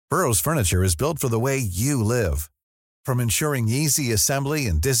Burrow's furniture is built for the way you live. From ensuring easy assembly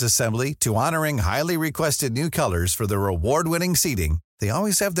and disassembly to honoring highly requested new colors for their award-winning seating, they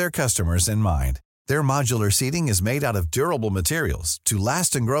always have their customers in mind. Their modular seating is made out of durable materials to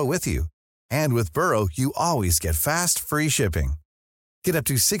last and grow with you. And with Burrow, you always get fast, free shipping. Get up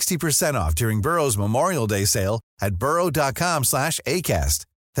to 60% off during Burrow's Memorial Day sale at burrow.com/ACAST.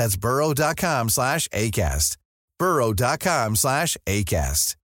 That's burrow.com/ACAST.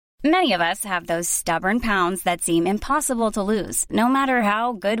 burrow.com/ACAST. Many of us have those stubborn pounds that seem impossible to lose, no matter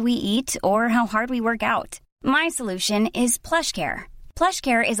how good we eat or how hard we work out. My solution is PlushCare.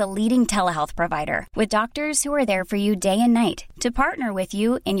 PlushCare is a leading telehealth provider with doctors who are there for you day and night to partner with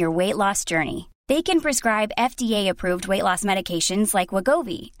you in your weight loss journey. They can prescribe FDA-approved weight loss medications like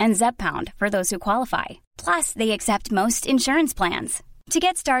Wegovy and Zepbound for those who qualify. Plus, they accept most insurance plans. To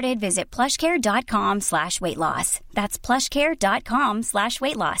get started, visit plushcare.com/weight loss. That's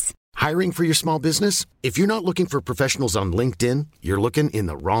plushcare.com/weight loss. Hiring for your small business? If you're not looking for professionals on LinkedIn, you're looking in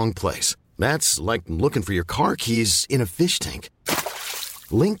the wrong place. That's like looking for your car keys in a fish tank.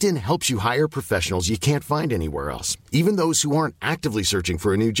 LinkedIn helps you hire professionals you can't find anywhere else, even those who aren't actively searching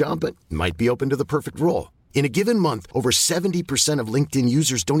for a new job but might be open to the perfect role. In a given month, over 70% of LinkedIn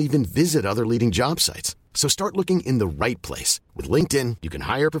users don't even visit other leading job sites. So start looking in the right place. With LinkedIn, you can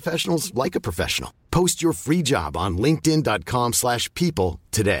hire professionals like a professional. Post your free job on linkedin.com/people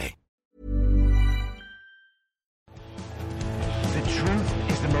today. The truth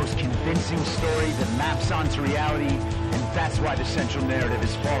is the most convincing story that maps onto reality, and that's why the central narrative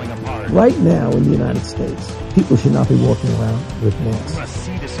is falling apart. Right now in the United States, people should not be walking around with masks. We must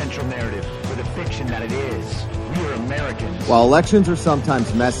see the central narrative for the fiction that it is. We are Americans. While elections are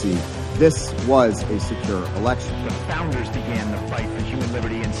sometimes messy, this was a secure election. The founders began the fight for human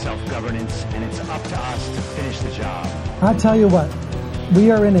liberty and self-governance, and it's up to us to finish the job. I tell you what,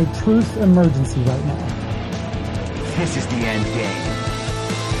 we are in a truth emergency right now. This is the end game.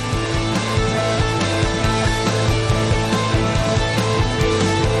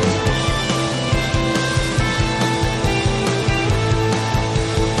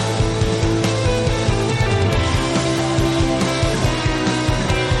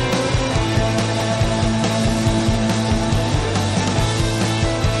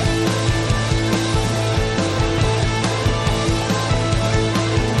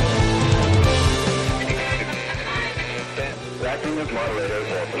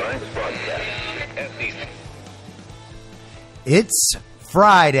 It's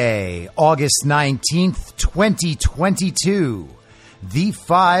Friday, August 19th, 2022, the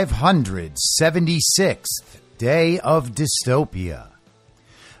 576th day of dystopia.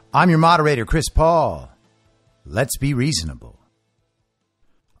 I'm your moderator, Chris Paul. Let's be reasonable.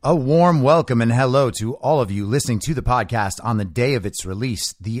 A warm welcome and hello to all of you listening to the podcast on the day of its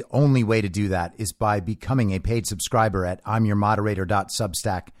release. The only way to do that is by becoming a paid subscriber at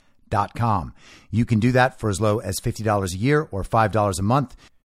imyourmoderator.substack.com. You can do that for as low as $50 a year or $5 a month.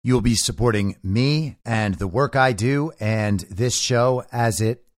 You'll be supporting me and the work I do and this show as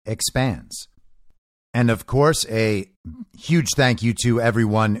it expands. And of course, a huge thank you to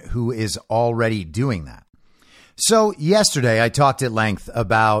everyone who is already doing that. So yesterday I talked at length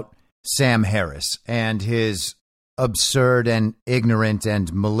about Sam Harris and his absurd and ignorant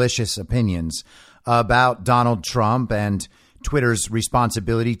and malicious opinions about Donald Trump and Twitter's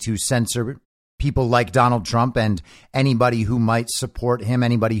responsibility to censor people like Donald Trump and anybody who might support him,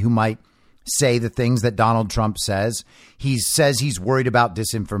 anybody who might say the things that Donald Trump says. He says he's worried about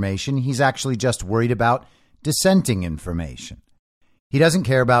disinformation. He's actually just worried about dissenting information. He doesn't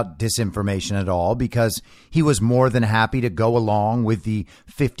care about disinformation at all because he was more than happy to go along with the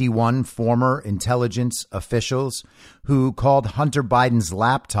 51 former intelligence officials who called Hunter Biden's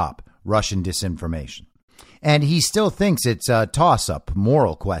laptop Russian disinformation. And he still thinks it's a toss-up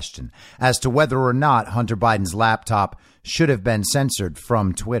moral question as to whether or not Hunter Biden's laptop should have been censored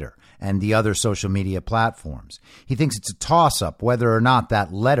from Twitter and the other social media platforms. He thinks it's a toss-up whether or not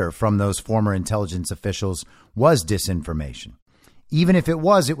that letter from those former intelligence officials was disinformation. Even if it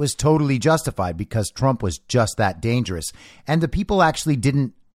was totally justified because Trump was just that dangerous. And the people actually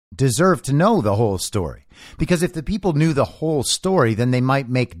didn't deserve to know the whole story. Because if the people knew the whole story, then they might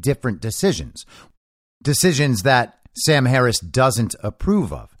make different decisions. Decisions that Sam Harris doesn't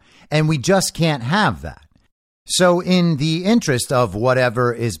approve of. And we just can't have that. So in the interest of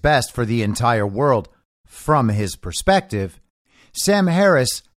whatever is best for the entire world from his perspective, Sam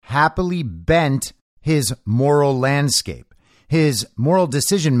Harris happily bent his moral landscape. His moral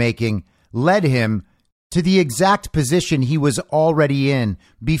decision-making led him to the exact position he was already in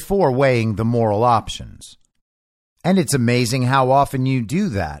before weighing the moral options. And it's amazing how often you do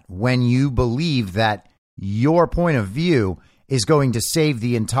that when you believe that your point of view is going to save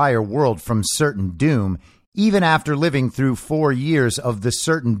the entire world from certain doom, even after living through 4 years of the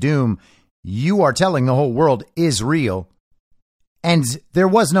certain doom you are telling the whole world is real, and there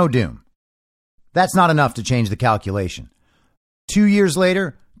was no doom. That's not enough to change the calculation. 2 years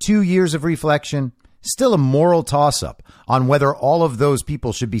later, 2 years of reflection, still a moral toss-up on whether all of those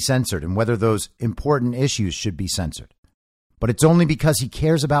people should be censored and whether those important issues should be censored. But it's only because he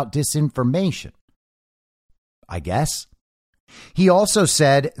cares about disinformation, I guess. He also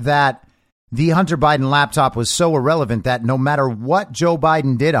said that the Hunter Biden laptop was so irrelevant that no matter what Joe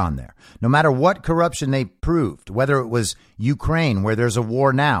Biden did on there, no matter what corruption they proved, whether it was Ukraine, where there's a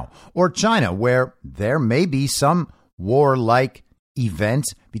war now, or China, where there may be some war-like event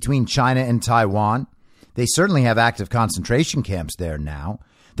between China and Taiwan, they certainly have active concentration camps there now.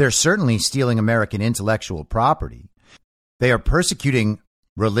 They're certainly stealing American intellectual property. They are persecuting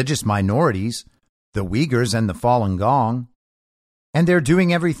religious minorities, the Uyghurs and the Falun Gong. And they're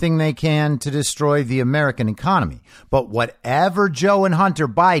doing everything they can to destroy the American economy. But whatever Joe and Hunter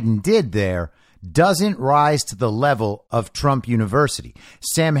Biden did there doesn't rise to the level of Trump University.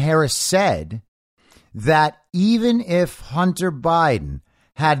 Sam Harris said that even if Hunter Biden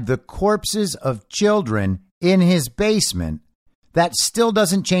had the corpses of children in his basement, that still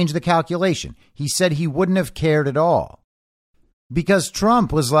doesn't change the calculation. He said he wouldn't have cared at all because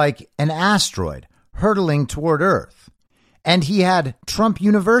Trump was like an asteroid hurtling toward Earth. And he had Trump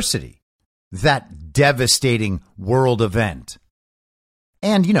University, that devastating world event.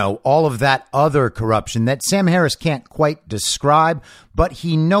 And, you know, all of that other corruption that Sam Harris can't quite describe, but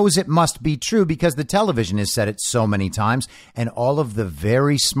he knows it must be true because the television has said it so many times. And all of the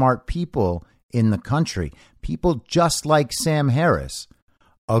very smart people in the country, people just like Sam Harris,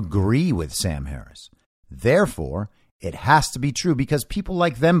 agree with Sam Harris. Therefore, it has to be true because people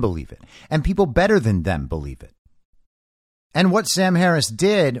like them believe it and people better than them believe it. And what Sam Harris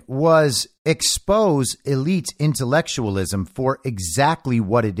did was expose elite intellectualism for exactly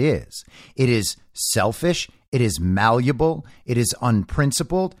what it is. It is selfish, it is malleable, it is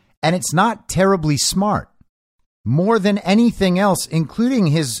unprincipled, and it's not terribly smart. More than anything else, including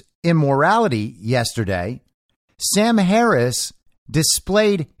his immorality yesterday, Sam Harris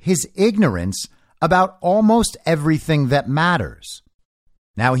displayed his ignorance about almost everything that matters.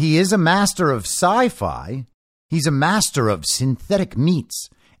 Now, he is a master of sci-fi. He's a master of synthetic meats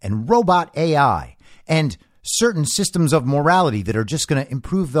and robot AI and certain systems of morality that are just going to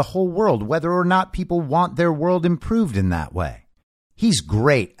improve the whole world, whether or not people want their world improved in that way. He's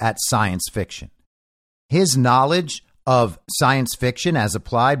great at science fiction. His knowledge of science fiction as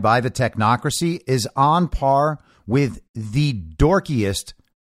applied by the technocracy is on par with the dorkiest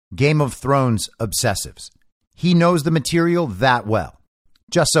Game of Thrones obsessives. He knows the material that well.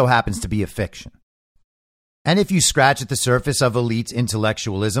 Just so happens to be a fiction. And if you scratch at the surface of elite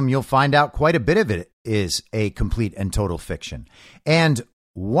intellectualism, you'll find out quite a bit of it is a complete and total fiction. And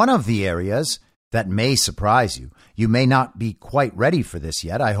one of the areas that may surprise you, you may not be quite ready for this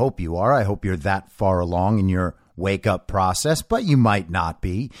yet. I hope you are. I hope you're that far along in your wake-up process, but you might not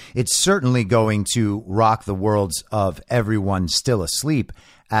be. It's certainly going to rock the worlds of everyone still asleep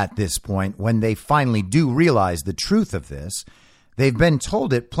at this point when they finally do realize the truth of this. They've been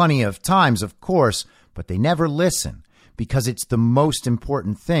told it plenty of times, of course, but they never listen because it's the most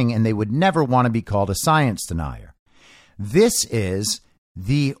important thing and they would never want to be called a science denier. This is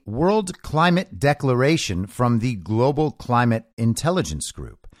the World Climate Declaration from the Global Climate Intelligence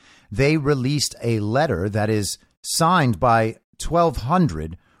Group. They released a letter that is signed by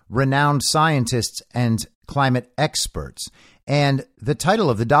 1,200 renowned scientists and climate experts. And the title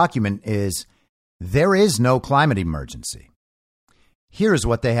of the document is There Is No Climate Emergency. Here's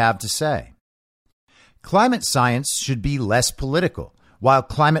what they have to say. Climate science should be less political, while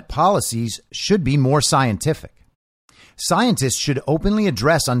climate policies should be more scientific. Scientists should openly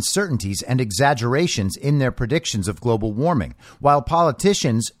address uncertainties and exaggerations in their predictions of global warming, while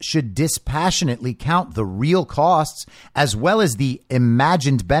politicians should dispassionately count the real costs as well as the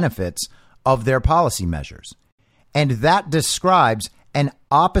imagined benefits of their policy measures. And that describes an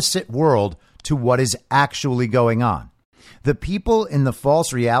opposite world to what is actually going on. The people in the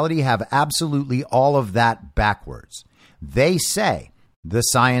false reality have absolutely all of that backwards. They say the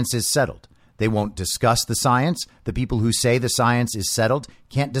science is settled. They won't discuss the science. The people who say the science is settled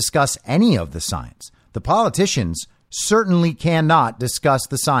can't discuss any of the science. The politicians certainly cannot discuss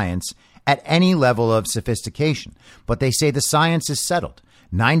the science at any level of sophistication, but they say the science is settled.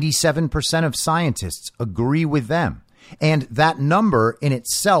 97% of scientists agree with them. And that number in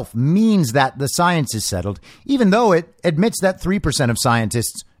itself means that the science is settled, even though it admits that 3% of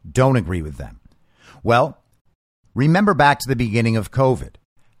scientists don't agree with them. Well, remember back to the beginning of COVID.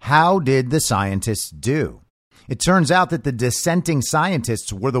 How did the scientists do? It turns out that the dissenting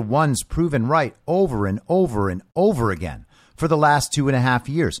scientists were the ones proven right over and over and over again for the last 2.5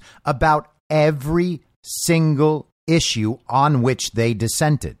 years about every single issue on which they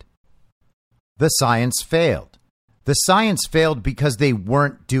dissented. The science failed. The science failed because they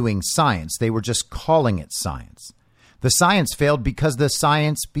weren't doing science. They were just calling it science. The science failed because the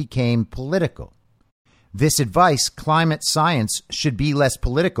science became political. This advice, climate science should be less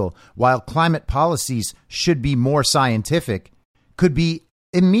political, while climate policies should be more scientific, could be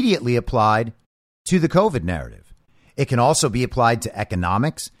immediately applied to the COVID narrative. It can also be applied to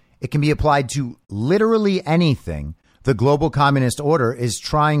economics. It can be applied to literally anything the global communist order is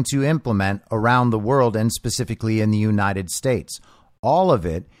trying to implement around the world, and specifically in the United States. All of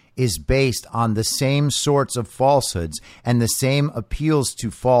it is based on the same sorts of falsehoods and the same appeals to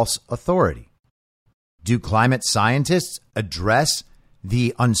false authority. Do climate scientists address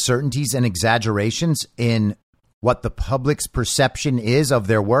the uncertainties and exaggerations in what the public's perception is of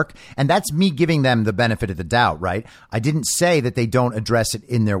their work? And that's me giving them the benefit of the doubt, right? I didn't say that they don't address it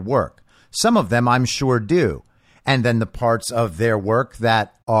in their work. Some of them I'm sure do. And then the parts of their work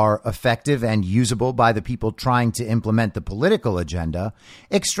that are effective and usable by the people trying to implement the political agenda,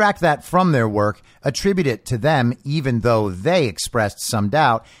 extract that from their work, attribute it to them, even though they expressed some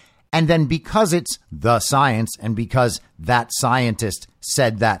doubt. And then because it's the science and because that scientist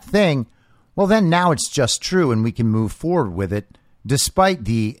said that thing, well, then now it's just true and we can move forward with it despite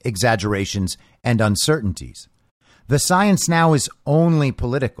the exaggerations and uncertainties. The science now is only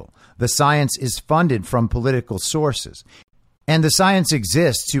political. The science is funded from political sources. And the science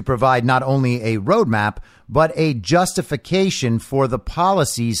exists to provide not only a roadmap, but a justification for the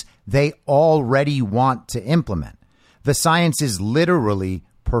policies they already want to implement. The science is literally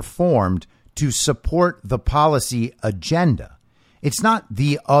performed to support the policy agenda. It's not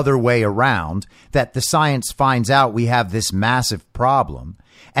the other way around, that the science finds out we have this massive problem,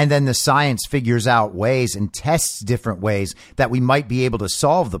 and then the science figures out ways and tests different ways that we might be able to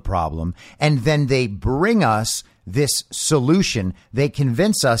solve the problem, and then they bring us this solution. They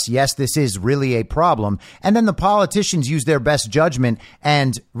convince us, yes, this is really a problem, and then the politicians use their best judgment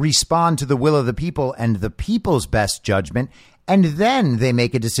and respond to the will of the people and the people's best judgment, and then they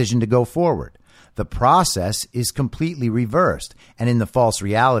make a decision to go forward. The process is completely reversed, and in the false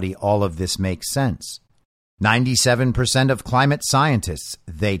reality, all of this makes sense. 97% of climate scientists,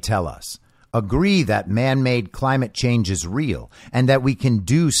 they tell us, agree that man-made climate change is real and that we can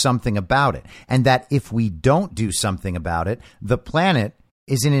do something about it, and that if we don't do something about it, the planet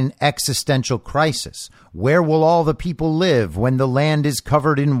is in an existential crisis. Where will all the people live when the land is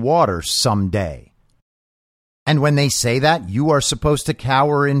covered in water someday? And when they say that, you are supposed to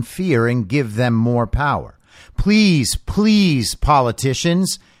cower in fear and give them more power. Please, please,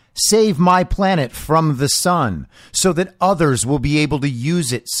 politicians, save my planet from the sun so that others will be able to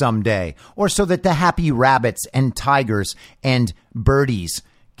use it someday, or so that the happy rabbits and tigers and birdies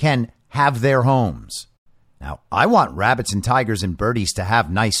can have their homes. Now, I want rabbits and tigers and birdies to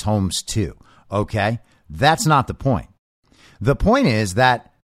have nice homes too, okay? That's not the point. The point is that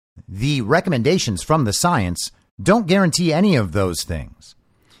the recommendations from the science don't guarantee any of those things.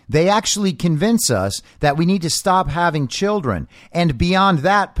 They actually convince us that we need to stop having children, and beyond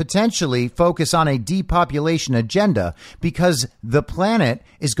that, potentially focus on a depopulation agenda, because the planet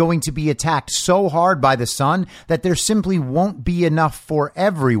is going to be attacked so hard by the sun that there simply won't be enough for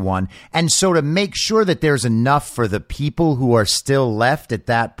everyone. And so to make sure that there's enough for the people who are still left at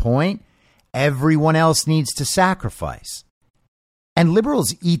that point, everyone else needs to sacrifice. And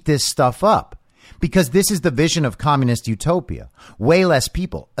liberals eat this stuff up, because this is the vision of communist utopia. Way less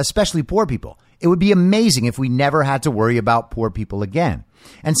people, especially poor people. It would be amazing if we never had to worry about poor people again.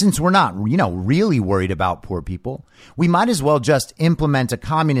 And since we're not, really worried about poor people, we might as well just implement a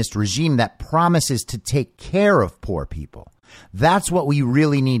communist regime that promises to take care of poor people. That's what we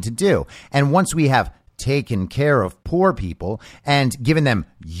really need to do. And once we have taken care of poor people and given them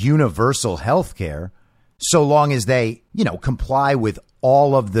universal health care, so long as they, comply with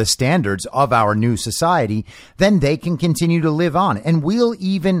all of the standards of our new society, then they can continue to live on, and we'll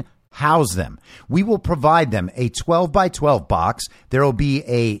even house them. We will provide them a 12 by 12 box. There will be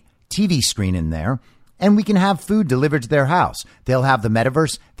a TV screen in there, and we can have food delivered to their house. They'll have the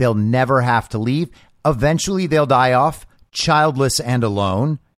metaverse. They'll never have to leave. Eventually, they'll die off, childless and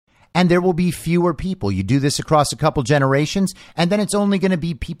alone, and there will be fewer people. You do this across a couple generations, and then it's only going to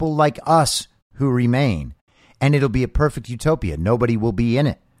be people like us who remain. and it'll be a perfect utopia. Nobody will be in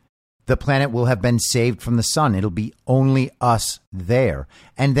it. The planet will have been saved from the sun. It'll be only us there.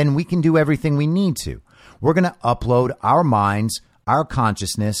 And then we can do everything we need to. We're going to upload our minds, our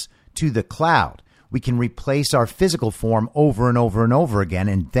consciousness to the cloud. We can replace our physical form over and over and over again,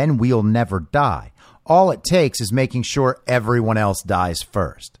 and then we'll never die. All it takes is making sure everyone else dies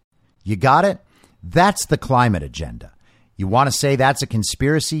first. You got it? That's the climate agenda. You want to say that's a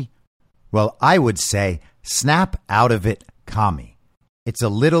conspiracy? Well, I would say snap out of it, commie. It's a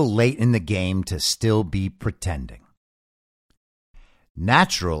little late in the game to still be pretending.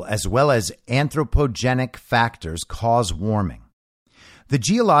 Natural as well as anthropogenic factors cause warming. The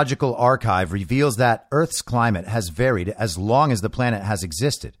Geological Archive reveals that Earth's climate has varied as long as the planet has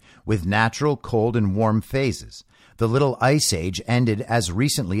existed, with natural cold and warm phases. The Little Ice Age ended as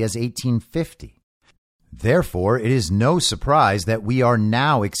recently as 1850. Therefore, it is no surprise that we are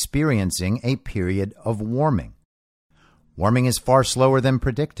now experiencing a period of warming. Warming is far slower than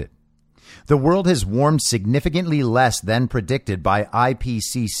predicted. The world has warmed significantly less than predicted by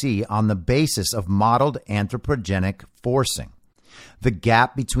IPCC on the basis of modeled anthropogenic forcing. The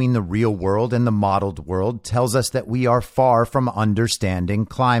gap between the real world and the modeled world tells us that we are far from understanding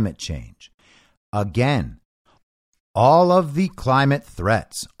climate change. Again, all of the climate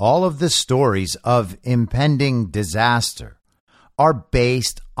threats, all of the stories of impending disaster are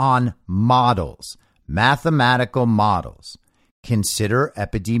based on models, mathematical models. Consider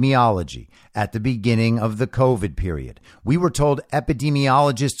epidemiology. At the beginning of the COVID period, we were told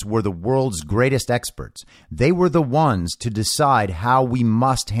epidemiologists were the world's greatest experts. They were the ones to decide how we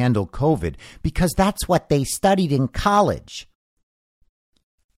must handle COVID because that's what they studied in college.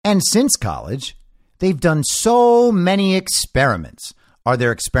 And since college, they've done so many experiments. Are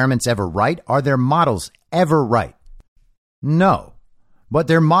their experiments ever right? Are their models ever right? No, but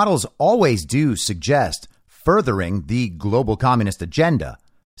their models always do suggest furthering the global communist agenda.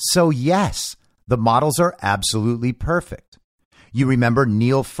 So yes, the models are absolutely perfect. You remember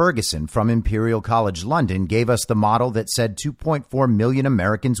Neil Ferguson from Imperial College London gave us the model that said 2.4 million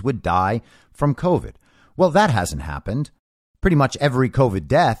Americans would die from COVID. Well, that hasn't happened. Pretty much every COVID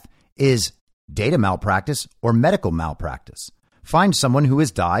death is data malpractice or medical malpractice. Find someone who has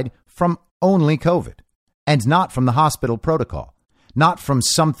died from only COVID and not from the hospital protocol, not from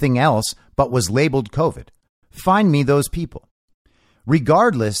something else, but was labeled COVID. Find me those people.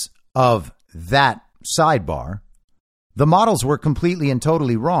 Regardless of that sidebar, the models were completely and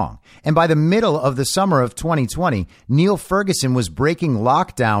totally wrong. And by the middle of the summer of 2020, Neil Ferguson was breaking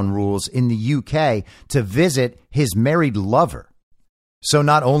lockdown rules in the UK to visit his married lover. So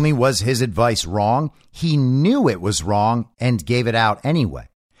not only was his advice wrong, he knew it was wrong and gave it out anyway.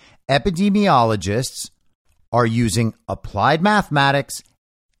 Epidemiologists are using applied mathematics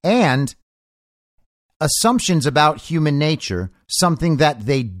and assumptions about human nature, something that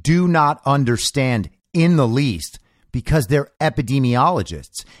they do not understand in the least because they're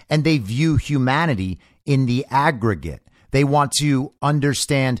epidemiologists and they view humanity in the aggregate. They want to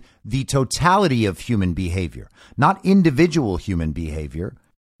understand the totality of human behavior, not individual human behavior.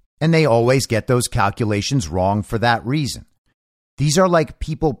 And they always get those calculations wrong for that reason. These are like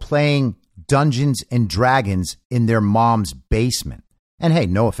people playing Dungeons and Dragons in their mom's basement. And hey,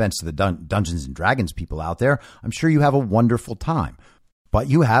 no offense to the Dungeons and Dragons people out there. I'm sure you have a wonderful time, but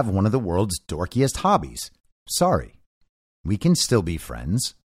you have one of the world's dorkiest hobbies. Sorry, we can still be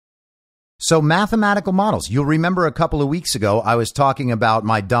friends. So mathematical models. You'll remember a couple of weeks ago, I was talking about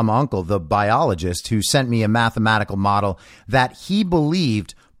my dumb uncle, the biologist, who sent me a mathematical model that he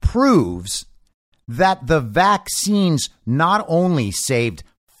believed proves that the vaccines not only saved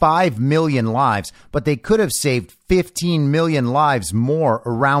 5 million lives, but they could have saved 15 million lives more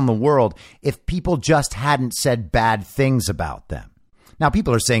around the world if people just hadn't said bad things about them. Now,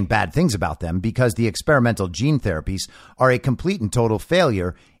 people are saying bad things about them because the experimental gene therapies are a complete and total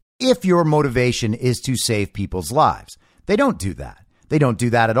failure if your motivation is to save people's lives. They don't do that. They don't do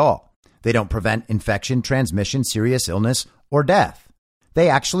that at all. They don't prevent infection, transmission, serious illness, or death. They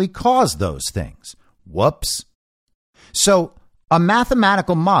actually cause those things. Whoops. So, a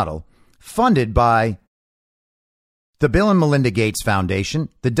mathematical model funded by the Bill and Melinda Gates Foundation,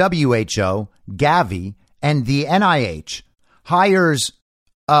 the WHO, Gavi, and the NIH hires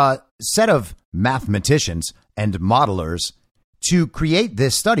a set of mathematicians and modelers to create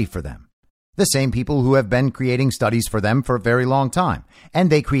this study for them. The same people who have been creating studies for them for a very long time. And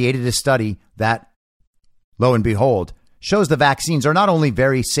they created a study that, lo and behold, shows the vaccines are not only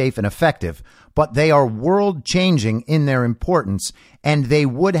very safe and effective, but they are world-changing in their importance, and they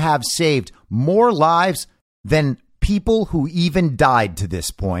would have saved more lives than people who even died to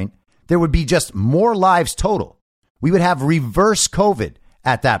this point. There would be just more lives total. We would have reverse COVID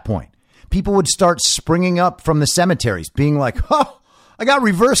at that point. People would start springing up from the cemeteries being like, oh, I got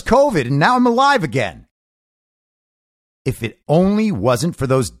reverse COVID and now I'm alive again. If it only wasn't for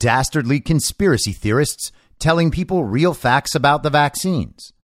those dastardly conspiracy theorists telling people real facts about the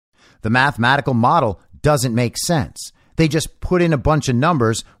vaccines. The mathematical model doesn't make sense. They just put in a bunch of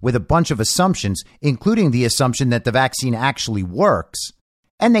numbers with a bunch of assumptions, including the assumption that the vaccine actually works.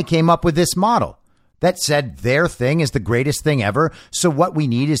 And they came up with this model that said their thing is the greatest thing ever. So what we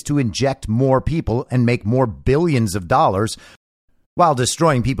need is to inject more people and make more billions of dollars while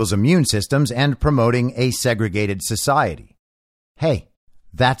destroying people's immune systems and promoting a segregated society. Hey,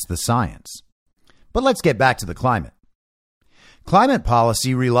 that's the science. But let's get back to the climate. Climate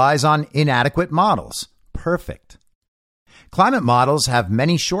policy relies on inadequate models. Perfect. Climate models have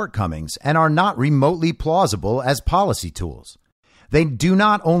many shortcomings and are not remotely plausible as policy tools. They do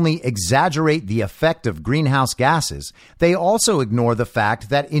not only exaggerate the effect of greenhouse gases, they also ignore the fact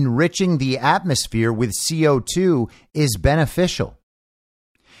that enriching the atmosphere with CO2 is beneficial.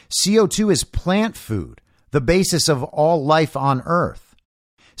 CO2 is plant food, the basis of all life on Earth.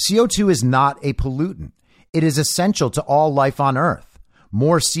 CO2 is not a pollutant. It is essential to all life on Earth.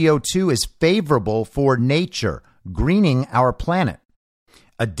 More CO2 is favorable for nature, greening our planet.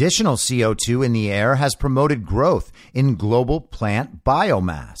 Additional CO2 in the air has promoted growth in global plant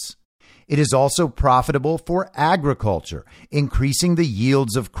biomass. It is also profitable for agriculture, increasing the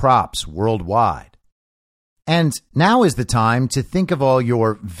yields of crops worldwide. And now is the time to think of all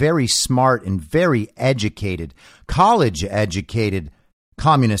your very smart and very educated, college-educated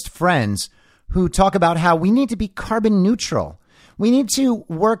communist friends who talk about how we need to be carbon neutral. We need to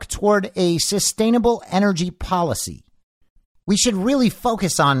work toward a sustainable energy policy. We should really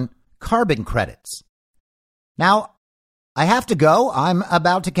focus on carbon credits. Now, I have to go. I'm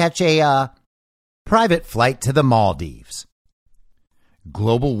about to catch a private flight to the Maldives.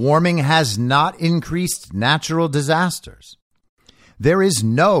 Global warming has not increased natural disasters. There is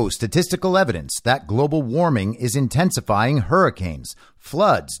no statistical evidence that global warming is intensifying hurricanes,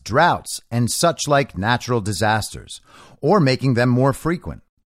 floods, droughts, and such like natural disasters, or making them more frequent.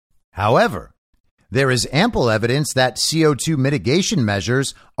 However, there is ample evidence that CO2 mitigation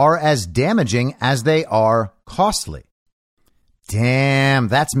measures are as damaging as they are costly. Damn,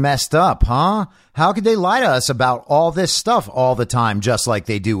 that's messed up, huh? How could they lie to us about all this stuff all the time, just like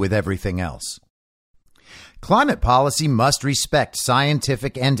they do with everything else? Climate policy must respect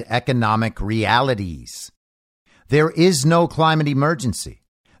scientific and economic realities. There is no climate emergency.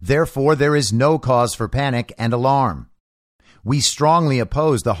 Therefore, there is no cause for panic and alarm. We strongly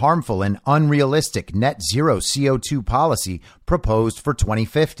oppose the harmful and unrealistic net zero CO2 policy proposed for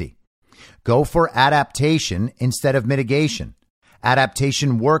 2050. Go for adaptation instead of mitigation.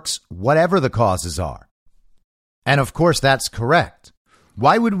 Adaptation works whatever the causes are. And of course, that's correct.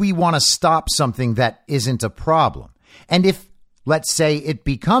 Why would we want to stop something that isn't a problem? And if, let's say, it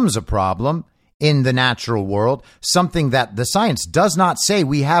becomes a problem in the natural world, something that the science does not say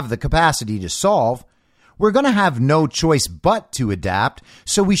we have the capacity to solve, we're going to have no choice but to adapt,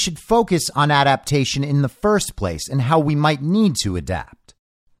 so we should focus on adaptation in the first place and how we might need to adapt.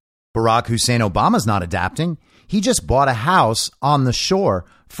 Barack Hussein Obama's not adapting. He just bought a house on the shore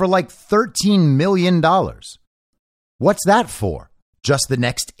for like $13 million. What's that for? Just the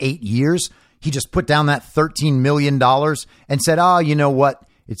next 8 years? He just put down that $13 million and said, oh, you know what?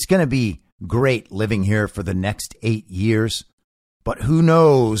 It's going to be great living here for the next 8 years. But who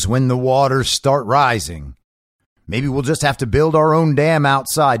knows when the waters start rising? Maybe we'll just have to build our own dam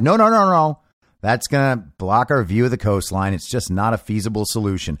outside. No. That's going to block our view of the coastline. It's just not a feasible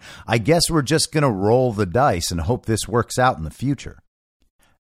solution. I guess we're just going to roll the dice and hope this works out in the future.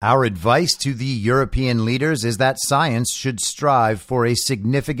 Our advice to the European leaders is that science should strive for a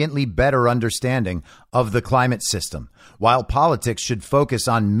significantly better understanding of the climate system, while politics should focus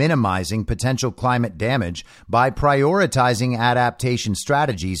on minimizing potential climate damage by prioritizing adaptation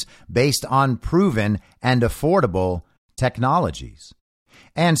strategies based on proven and affordable technologies.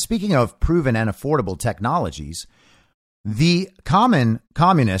 And speaking of proven and affordable technologies, the common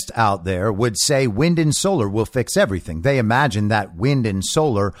communist out there would say wind and solar will fix everything. They imagine that wind and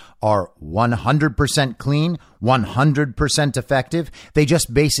solar are 100% clean, 100% effective. They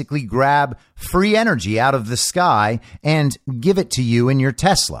just basically grab free energy out of the sky and give it to you in your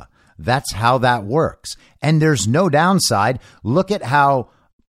Tesla. That's how that works. And there's no downside. Look at how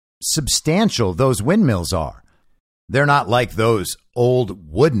substantial those windmills are. They're not like those old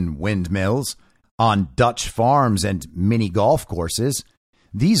wooden windmills on Dutch farms and mini golf courses.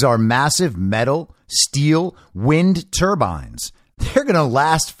 These are massive metal, steel, wind turbines they're going to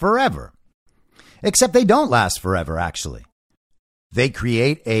last forever. Except they don't last forever, actually. They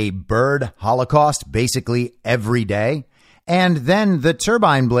create a bird holocaust basically every day, and then the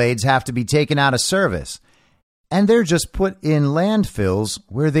turbine blades have to be taken out of service. And they're just put in landfills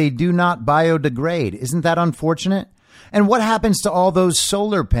where they do not biodegrade. Isn't that unfortunate? And what happens to all those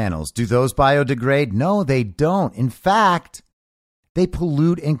solar panels? Do those biodegrade? No, they don't. In fact, they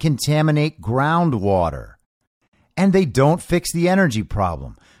pollute and contaminate groundwater. And they don't fix the energy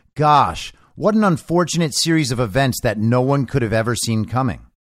problem. Gosh, what an unfortunate series of events that no one could have ever seen coming.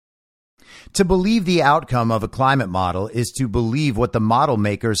 To believe the outcome of a climate model is to believe what the model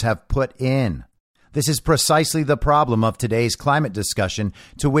makers have put in. This is precisely the problem of today's climate discussion,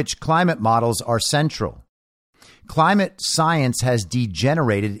 to which climate models are central. Climate science has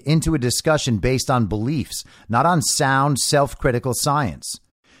degenerated into a discussion based on beliefs, not on sound, self-critical science.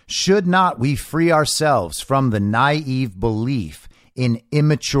 Should not we free ourselves from the naive belief in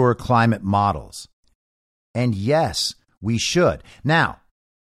immature climate models? And yes, we should. Now,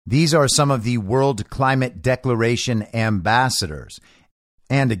 these are some of the World Climate Declaration ambassadors.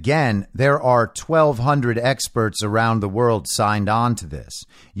 And again, there are 1,200 experts around the world signed on to this.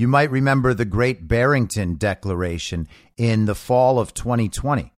 You might remember the Great Barrington Declaration in the fall of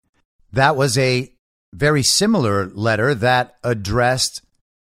 2020. That was a very similar letter that addressed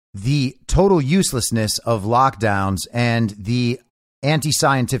the total uselessness of lockdowns and the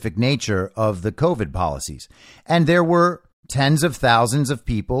anti-scientific nature of the COVID policies. And there were tens of thousands of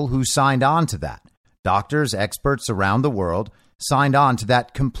people who signed on to that. Doctors, experts around the world signed on to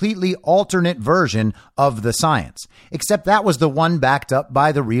that completely alternate version of the science, except that was the one backed up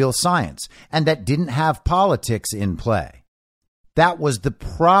by the real science and that didn't have politics in play. That was the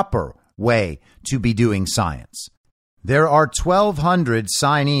proper way to be doing science. There are 1,200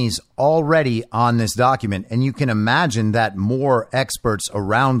 signees already on this document, and you can imagine that more experts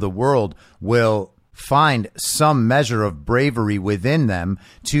around the world will find some measure of bravery within them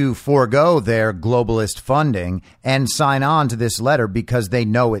to forego their globalist funding and sign on to this letter because they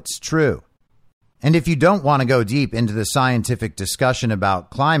know it's true. And if you don't want to go deep into the scientific discussion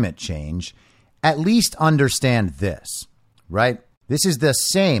about climate change, at least understand this, right? This is the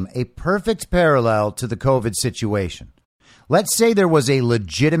same, a perfect parallel to the COVID situation. Let's say there was a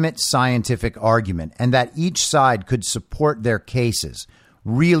legitimate scientific argument and that each side could support their cases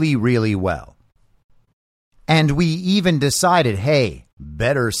really, really well. And we even decided, hey,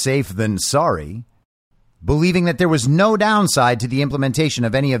 better safe than sorry, believing that there was no downside to the implementation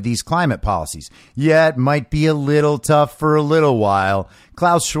of any of these climate policies. Yeah, it might be a little tough for a little while.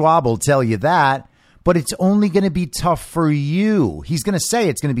 Klaus Schwab will tell you that, but it's only going to be tough for you. He's going to say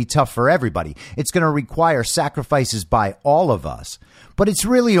it's going to be tough for everybody. It's going to require sacrifices by all of us, but it's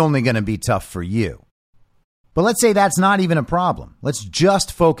really only going to be tough for you. But let's say that's not even a problem. Let's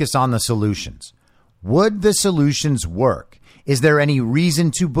just focus on the solutions. Would the solutions work? Is there any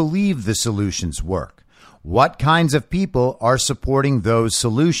reason to believe the solutions work? What kinds of people are supporting those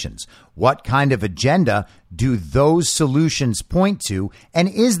solutions? What kind of agenda do those solutions point to? And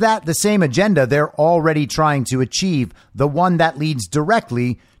is that the same agenda they're already trying to achieve, the one that leads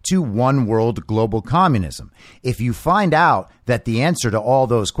directly to one world global communism? If you find out that the answer to all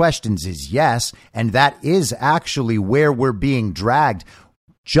those questions is yes, and that is actually where we're being dragged,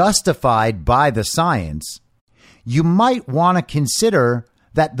 justified by the science, you might want to consider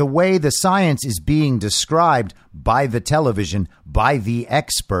that the way the science is being described by the television, by the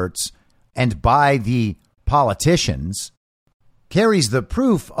experts, and by the politicians carries the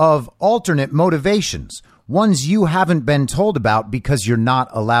proof of alternate motivations, ones you haven't been told about because you're not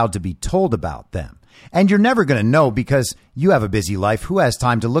allowed to be told about them. And you're never going to know because you have a busy life. Who has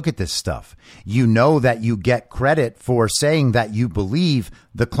time to look at this stuff? You know that you get credit for saying that you believe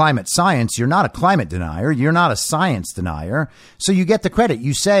the climate science. You're not a climate denier. You're not a science denier. So you get the credit.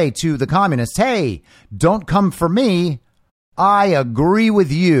 You say to the communists, hey, don't come for me. I agree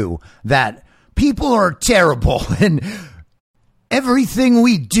with you that people are terrible and everything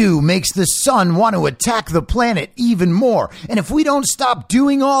we do makes the sun want to attack the planet even more. And if we don't stop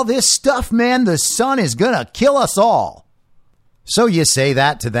doing all this stuff, man, the sun is going to kill us all. So you say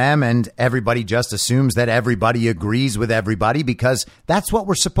that to them and everybody just assumes that everybody agrees with everybody because that's what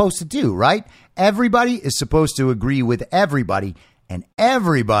we're supposed to do, right? Everybody is supposed to agree with everybody and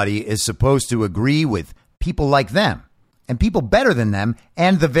everybody is supposed to agree with people like them and people better than them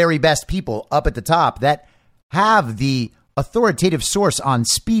and the very best people up at the top that have the authoritative source on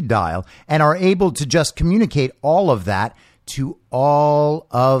speed dial and are able to just communicate all of that to all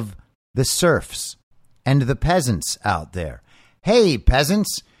of the serfs and the peasants out there. Hey,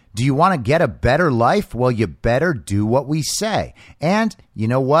 peasants, Do you want to get a better life? Well, you better do what we say. And you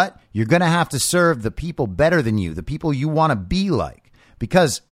know what? You're going to have to serve the people better than you, the people you want to be like,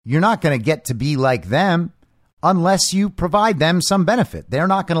 because you're not going to get to be like them unless you provide them some benefit. They're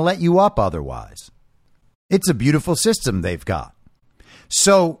not going to let you up otherwise. It's a beautiful system they've got.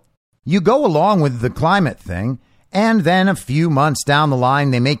 So you go along with the climate thing, and then a few months down the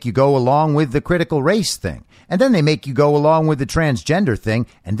line, they make you go along with the critical race thing. And then they make you go along with the transgender thing.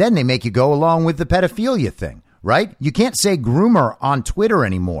 And then they make you go along with the pedophilia thing, right? You can't say groomer on Twitter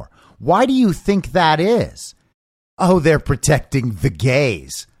anymore. Why do you think that is? Oh, they're protecting the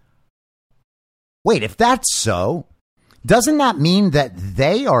gays. Wait, if that's so, doesn't that mean that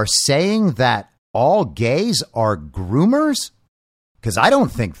they are saying that all gays are groomers? Because I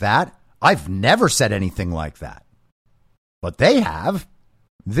don't think that. I've never said anything like that. But they have.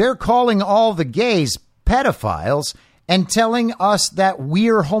 They're calling all the gays pedophiles and telling us that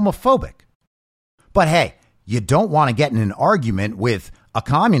we're homophobic. But hey, you don't want to get in an argument with a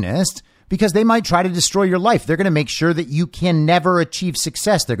communist because they might try to destroy your life. They're going to make sure that you can never achieve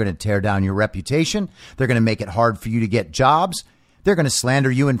success. They're going to tear down your reputation. They're going to make it hard for you to get jobs. They're going to slander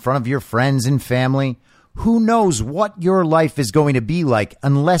you in front of your friends and family. Who knows what your life is going to be like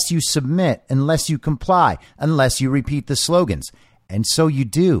unless you submit, unless you comply, unless you repeat the slogans. And so you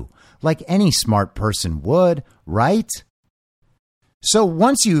do, like any smart person would, right? So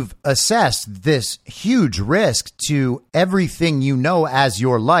once you've assessed this huge risk to everything you know as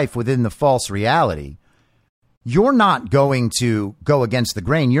your life within the false reality, you're not going to go against the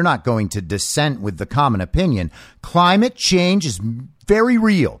grain. You're not going to dissent with the common opinion. Climate change is very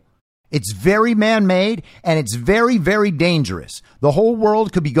real. It's very man-made, and it's very, very dangerous. The whole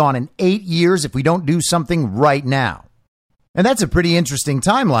world could be gone in 8 years if we don't do something right now. And that's a pretty interesting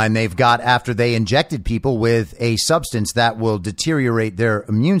timeline they've got after they injected people with a substance that will deteriorate their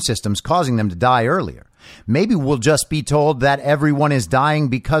immune systems, causing them to die earlier. Maybe we'll just be told that everyone is dying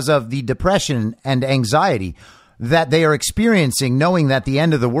because of the depression and anxiety that they are experiencing, knowing that the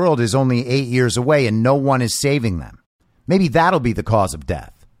end of the world is only 8 years away and no one is saving them. Maybe that'll be the cause of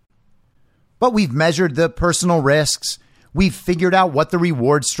death. But we've measured the personal risks. We've figured out what the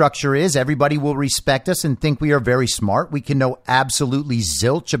reward structure is. Everybody will respect us and think we are very smart. We can know absolutely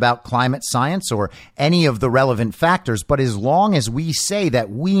zilch about climate science or any of the relevant factors. But as long as we say that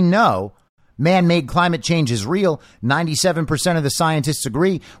we know man-made climate change is real, 97% of the scientists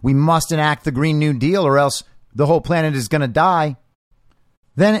agree, we must enact the Green New Deal or else the whole planet is going to die,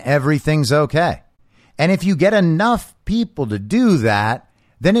 then everything's okay. And if you get enough people to do that,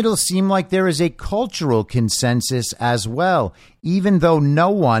 then it'll seem like there is a cultural consensus as well, even though no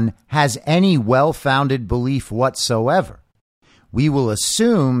one has any well-founded belief whatsoever. We will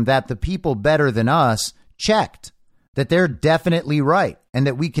assume that the people better than us checked, that they're definitely right, and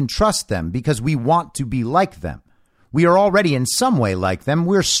that we can trust them because we want to be like them. We are already in some way like them.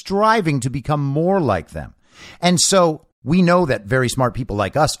 We're striving to become more like them. And so we know that very smart people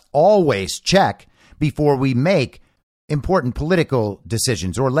like us always check before we make important political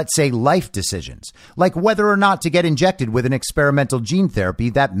decisions, or let's say life decisions, like whether or not to get injected with an experimental gene therapy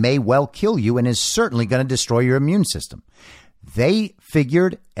that may well kill you and is certainly going to destroy your immune system. They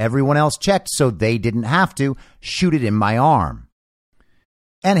figured everyone else checked, so they didn't have to shoot it in my arm.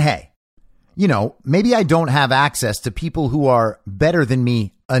 And hey, you know, maybe I don't have access to people who are better than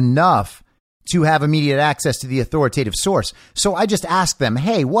me enough to have immediate access to the authoritative source. So I just ask them,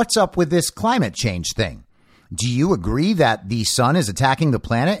 hey, what's up with this climate change thing? Do you agree that the sun is attacking the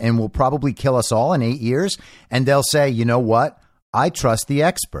planet and will probably kill us all in 8 years? And they'll say, you know what? I trust the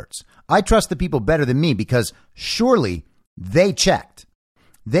experts. I trust the people better than me because surely they checked.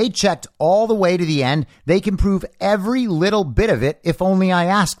 They checked all the way to the end. They can prove every little bit of it if only I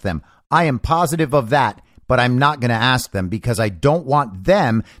ask them. I am positive of that, but I'm not going to ask them because I don't want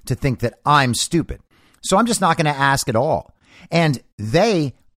them to think that I'm stupid. So I'm just not going to ask at all. And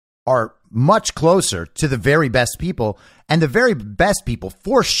they are much closer to the very best people, and the very best people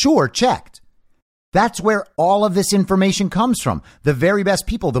for sure checked. That's where all of this information comes from. The very best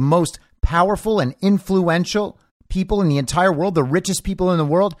people, the most powerful and influential people in the entire world, the richest people in the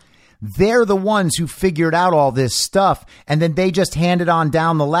world, they're the ones who figured out all this stuff, and then they just hand it on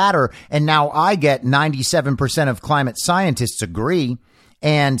down the ladder, and now I get 97% of climate scientists agree,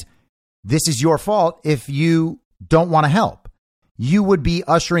 and this is your fault if you don't want to help. You would be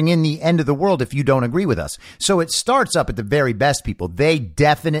ushering in the end of the world if you don't agree with us. So it starts up at the very best people. They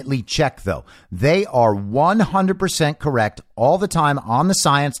definitely check, though. They are 100% correct all the time on the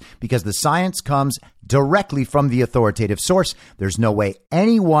science because the science comes directly from the authoritative source. There's no way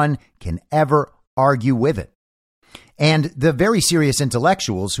anyone can ever argue with it. And the very serious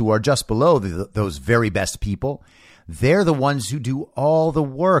intellectuals who are just below those very best people, they're the ones who do all the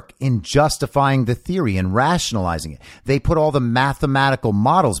work in justifying the theory and rationalizing it. They put all the mathematical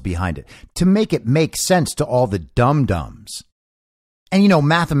models behind it to make it make sense to all the dum-dums. And,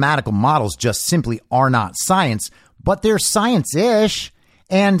 mathematical models just simply are not science, but they're science-ish.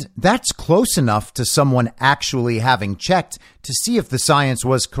 And that's close enough to someone actually having checked to see if the science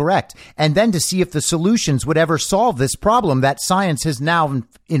was correct, and then to see if the solutions would ever solve this problem that science has now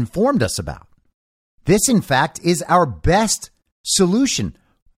informed us about. This, in fact, is our best solution.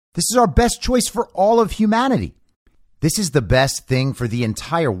 This is our best choice for all of humanity. This is the best thing for the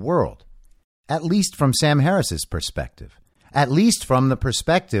entire world, at least from Sam Harris's perspective, at least from the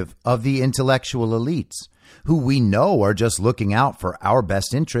perspective of the intellectual elites, who we know are just looking out for our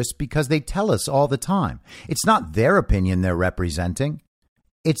best interests because they tell us all the time. It's not their opinion they're representing.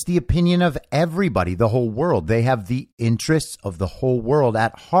 It's the opinion of everybody, the whole world. They have the interests of the whole world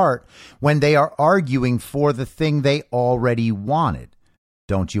at heart when they are arguing for the thing they already wanted.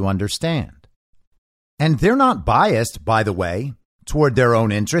 Don't you understand? And they're not biased, by the way, toward their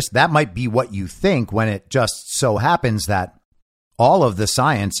own interest. That might be what you think when it just so happens that all of the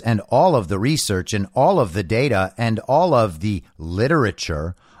science and all of the research and all of the data and all of the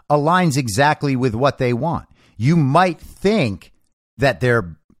literature aligns exactly with what they want. You might think that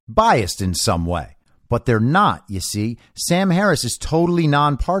they're biased in some way, but they're not, you see. Sam Harris is totally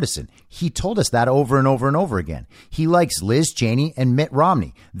nonpartisan. He told us that over and over and over again. He likes Liz Cheney and Mitt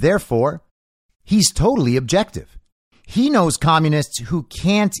Romney. Therefore, he's totally objective. He knows communists who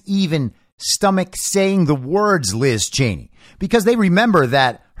can't even stomach saying the words Liz Cheney because they remember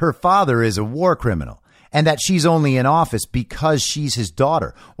that her father is a war criminal and that she's only in office because she's his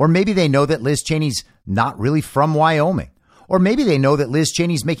daughter. Or maybe they know that Liz Cheney's not really from Wyoming. Or maybe they know that Liz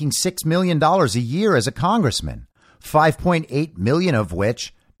Cheney's making $6 million a year as a congressman, 5.8 million of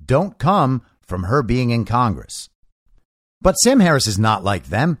which don't come from her being in Congress. But Sam Harris is not like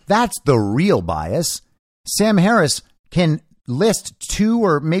them. That's the real bias. Sam Harris can list 2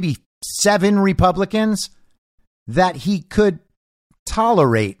 or maybe 7 Republicans that he could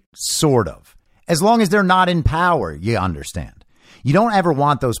tolerate, sort of, as long as they're not in power, you understand. You don't ever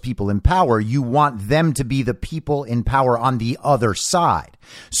want those people in power. You want them to be the people in power on the other side,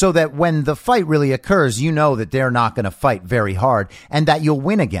 so that when the fight really occurs, you know that they're not going to fight very hard and that you'll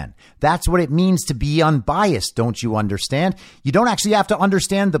win again. That's what it means to be unbiased, don't you understand? You don't actually have to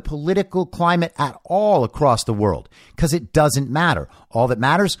understand the political climate at all across the world because it doesn't matter. All that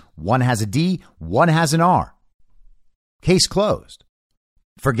matters, one has a D, one has an R. Case closed.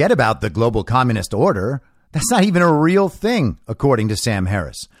 Forget about the global communist order. That's not even a real thing, according to Sam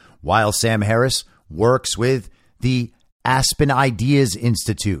Harris. While Sam Harris works with the Aspen Ideas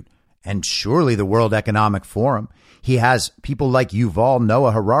Institute and surely the World Economic Forum, he has people like Yuval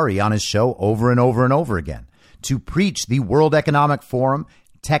Noah Harari on his show over and over and over again to preach the World Economic Forum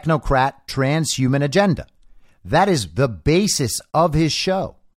technocrat transhuman agenda. That is the basis of his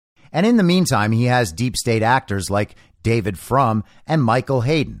show. And in the meantime, he has deep state actors like David Frum and Michael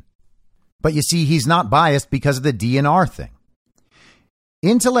Hayden. But you see, he's not biased because of the DNR thing.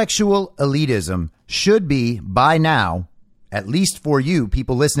 Intellectual elitism should be, by now, at least for you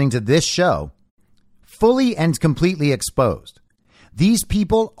people listening to this show, fully and completely exposed. These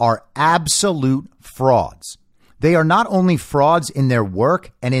people are absolute frauds. They are not only frauds in their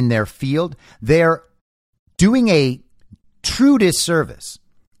work and in their field, they're doing a true disservice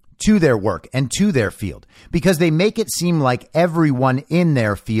to their work and to their field because they make it seem like everyone in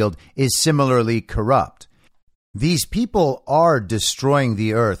their field is similarly corrupt. These people are destroying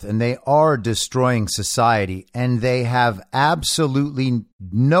the earth and they are destroying society, and they have absolutely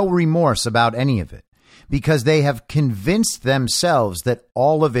no remorse about any of it because they have convinced themselves that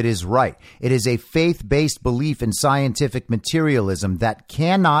all of it is right. It is a faith-based belief in scientific materialism that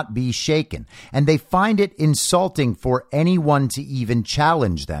cannot be shaken, and they find it insulting for anyone to even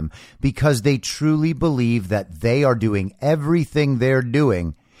challenge them because they truly believe that they are doing everything they're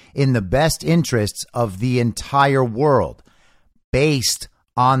doing in the best interests of the entire world, based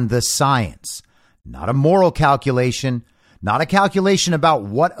on the science. Not a moral calculation, not a calculation about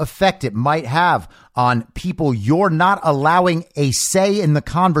what effect it might have on people you're not allowing a say in the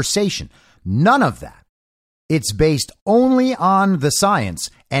conversation. None of that. It's based only on the science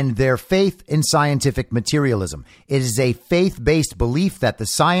and their faith in scientific materialism. It is a faith-based belief that the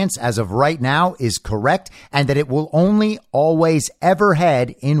science as of right now is correct and that it will only always ever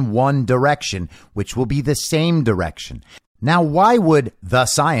head in one direction, which will be the same direction. Now, why would the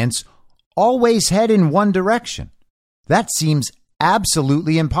science always head in one direction? That seems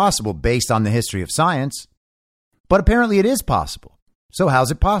absolutely impossible based on the history of science. But apparently it is possible. So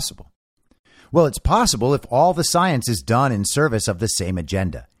how's it possible? Well, it's possible if all the science is done in service of the same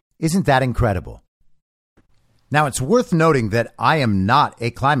agenda. Isn't that incredible? Now, it's worth noting that I am not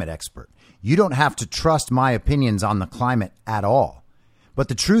a climate expert. You don't have to trust my opinions on the climate at all. But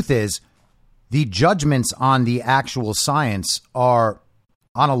the truth is, the judgments on the actual science are,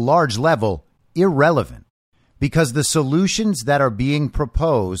 on a large level, irrelevant because the solutions that are being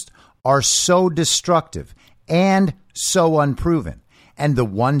proposed are so destructive and so unproven. And the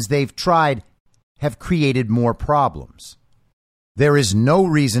ones they've tried have created more problems. There is no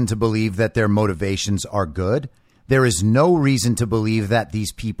reason to believe that their motivations are good. There is no reason to believe that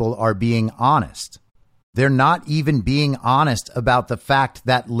these people are being honest. They're not even being honest about the fact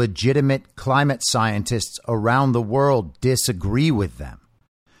that legitimate climate scientists around the world disagree with them.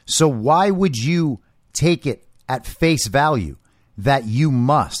 So why would you take it at face value that you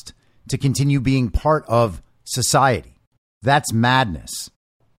must to continue being part of society? That's madness.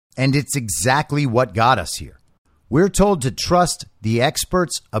 And it's exactly what got us here. We're told to trust the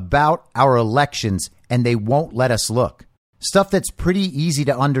experts about our elections, and they won't let us look. Stuff that's pretty easy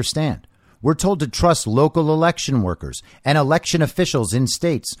to understand. We're told to trust local election workers and election officials in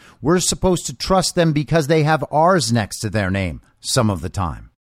states. We're supposed to trust them because they have R's next to their name some of the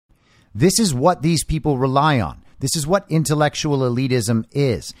time. This is what these people rely on. This is what intellectual elitism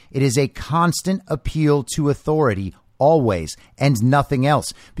is. It is a constant appeal to authority always and nothing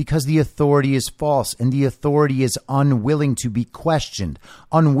else, because the authority is false and the authority is unwilling to be questioned,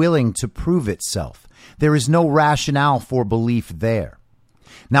 unwilling to prove itself. There is no rationale for belief there.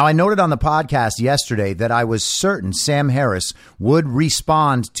 Now, I noted on the podcast yesterday that I was certain Sam Harris would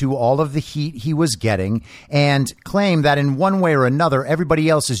respond to all of the heat he was getting and claim that in one way or another, everybody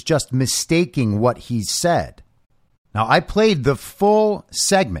else is just mistaking what he said. Now, I played the full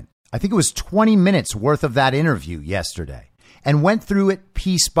segment. I think it was 20 minutes worth of that interview yesterday and went through it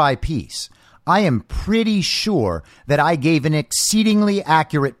piece by piece. I am pretty sure that I gave an exceedingly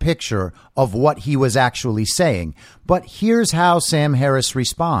accurate picture of what he was actually saying. But here's how Sam Harris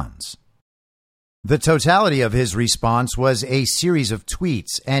responds. The totality of his response was a series of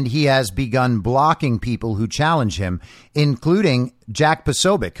tweets, and he has begun blocking people who challenge him, including Jack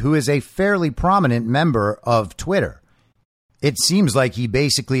Posobiec, who is a fairly prominent member of Twitter. It seems like he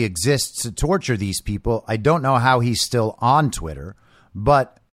basically exists to torture these people. I don't know how he's still on Twitter,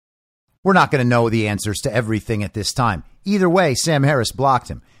 but we're not going to know the answers to everything at this time. Either way, Sam Harris blocked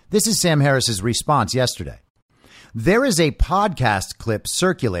him. This is Sam Harris's response yesterday. There is a podcast clip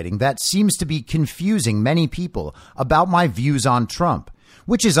circulating that seems to be confusing many people about my views on Trump,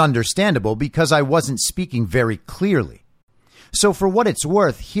 which is understandable because I wasn't speaking very clearly. So for what it's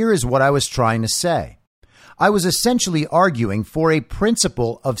worth, here is what I was trying to say. I was essentially arguing for a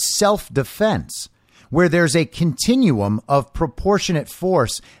principle of self-defense, where there's a continuum of proportionate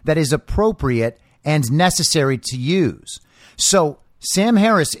force that is appropriate and necessary to use. So Sam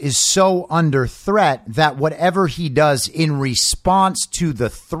Harris is so under threat that whatever he does in response to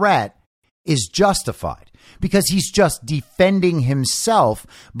the threat is justified, because he's just defending himself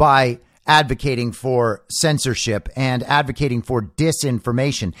by advocating for censorship and advocating for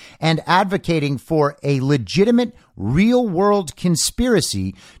disinformation and advocating for a legitimate real world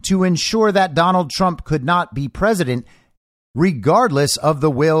conspiracy to ensure that Donald Trump could not be president, regardless of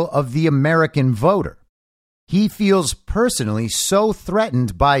the will of the American voter. He feels personally so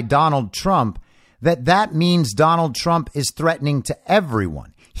threatened by Donald Trump that means Donald Trump is threatening to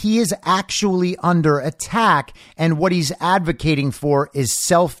everyone. He is actually under attack, and what he's advocating for is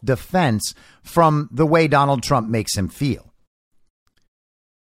self-defense from the way Donald Trump makes him feel.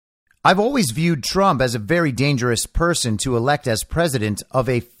 I've always viewed Trump as a very dangerous person to elect as president of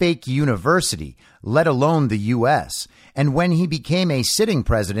a fake university, let alone the U.S. And when he became a sitting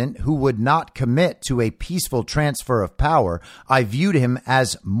president who would not commit to a peaceful transfer of power, I viewed him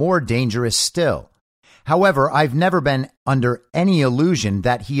as more dangerous still. However, I've never been under any illusion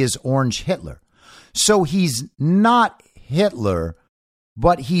that he is Orange Hitler. So he's not Hitler,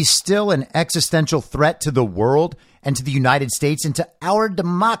 but he's still an existential threat to the world and to the United States and to our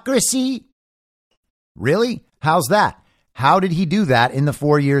democracy. Really? How's that? How did he do that in the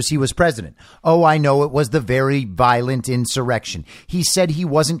 4 years he was president? Oh, I know it was the very violent insurrection. He said he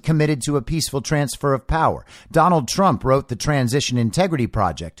wasn't committed to a peaceful transfer of power. Donald Trump wrote the Transition Integrity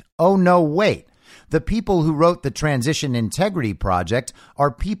Project. Oh, no, wait. The people who wrote the Transition Integrity Project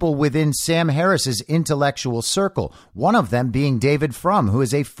are people within Sam Harris's intellectual circle, one of them being David Frum, who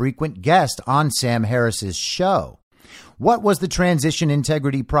is a frequent guest on Sam Harris's show. What was the Transition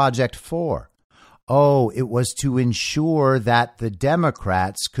Integrity Project for? Oh, it was to ensure that the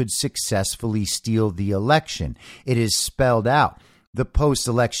Democrats could successfully steal the election. It is spelled out. The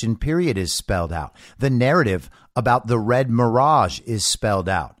post-election period is spelled out. The narrative about the red mirage is spelled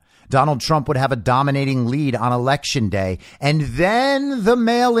out. Donald Trump would have a dominating lead on election day, and then the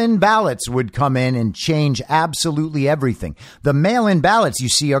mail-in ballots would come in and change absolutely everything. The mail-in ballots, you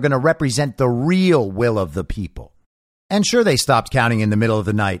see, are going to represent the real will of the people. And sure, they stopped counting in the middle of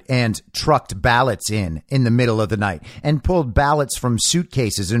the night and trucked ballots in the middle of the night and pulled ballots from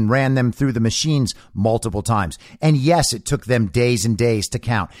suitcases and ran them through the machines multiple times. And yes, it took them days and days to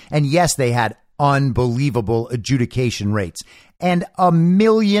count. And yes, they had unbelievable adjudication rates and a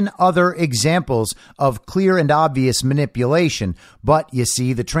million other examples of clear and obvious manipulation. But you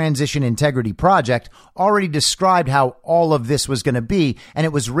see, the Transition Integrity Project already described how all of this was going to be, and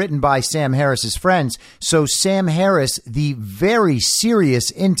it was written by Sam Harris's friends. So Sam Harris, the very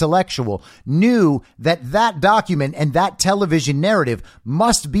serious intellectual, knew that that document and that television narrative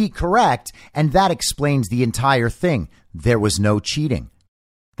must be correct, and that explains the entire thing. There was no cheating.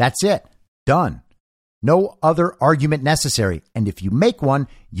 That's it. Done. No other argument necessary. And if you make one,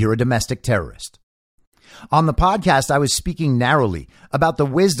 you're a domestic terrorist. On the podcast, I was speaking narrowly about the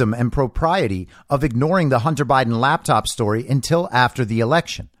wisdom and propriety of ignoring the Hunter Biden laptop story until after the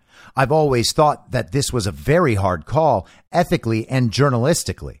election. I've always thought that this was a very hard call, ethically and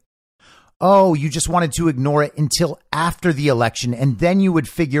journalistically. Oh, you just wanted to ignore it until after the election, and then you would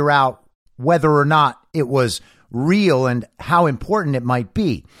figure out whether or not it was real and how important it might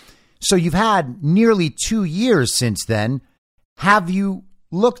be. So you've had nearly 2 years since then. Have you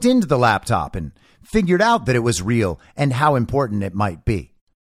looked into the laptop and figured out that it was real and how important it might be?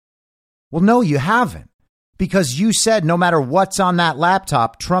 Well, no, you haven't, because you said no matter what's on that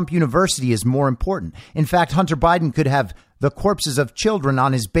laptop, Trump University is more important. In fact, Hunter Biden could have the corpses of children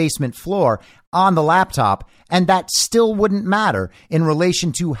on his basement floor on the laptop, and that still wouldn't matter in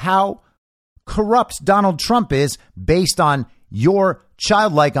relation to how corrupt Donald Trump is based on your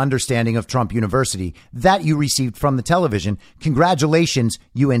childlike understanding of Trump University that you received from the television. Congratulations,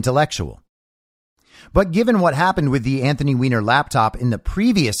 you intellectual. But given what happened with the Anthony Weiner laptop in the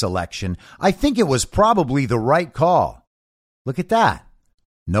previous election, I think it was probably the right call. Look at that.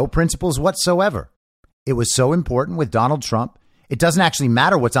 No principles whatsoever. It was so important with Donald Trump. It doesn't actually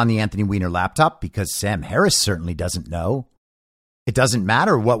matter what's on the Anthony Weiner laptop because Sam Harris certainly doesn't know. It doesn't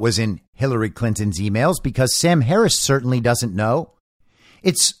matter what was in Hillary Clinton's emails because Sam Harris certainly doesn't know.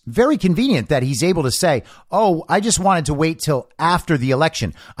 It's very convenient that he's able to say, oh, I just wanted to wait till after the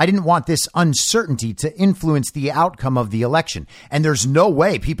election. I didn't want this uncertainty to influence the outcome of the election. And there's no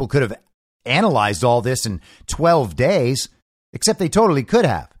way people could have analyzed all this in 12 days, except they totally could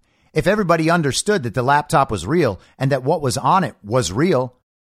have. If everybody understood that the laptop was real and that what was on it was real,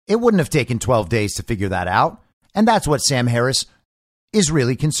 it wouldn't have taken 12 days to figure that out. And that's what Sam Harris is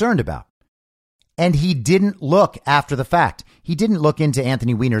really concerned about. And he didn't look after the fact. He didn't look into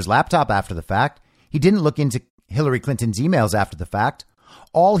Anthony Weiner's laptop after the fact. He didn't look into Hillary Clinton's emails after the fact.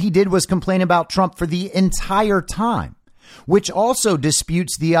 All he did was complain about Trump for the entire time, which also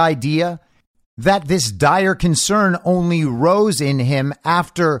disputes the idea that this dire concern only rose in him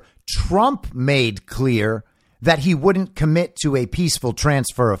after Trump made clear that he wouldn't commit to a peaceful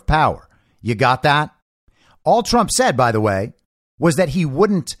transfer of power. You got that? All Trump said, by the way, was that he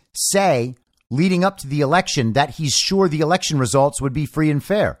wouldn't say leading up to the election that he's sure the election results would be free and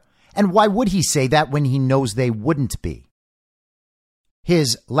fair. And why would he say that when he knows they wouldn't be?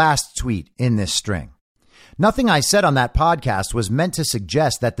 His last tweet in this string. Nothing I said on that podcast was meant to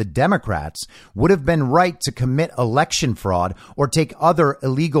suggest that the Democrats would have been right to commit election fraud or take other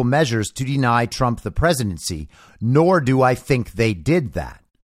illegal measures to deny Trump the presidency, nor do I think they did that.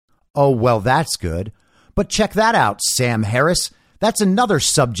 Oh, well, that's good. But check that out, Sam Harris. That's another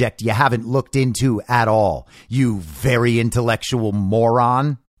subject you haven't looked into at all, you very intellectual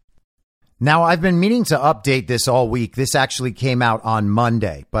moron. Now, I've been meaning to update this all week. This actually came out on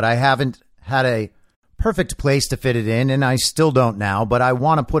Monday, but I haven't had a perfect place to fit it in, and I still don't now, but I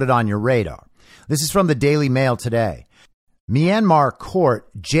want to put it on your radar. This is from the Daily Mail today. Myanmar court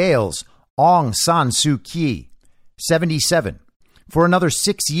jails Aung San Suu Kyi, 77, for another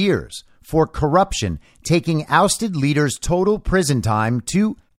 6 years for corruption, taking ousted leader's total prison time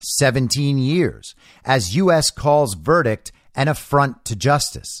to 17 years, as U.S. calls verdict an affront to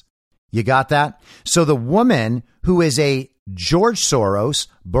justice. You got that? So the woman who is a George Soros,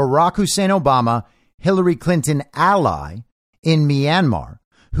 Barack Hussein Obama, Hillary Clinton ally in Myanmar,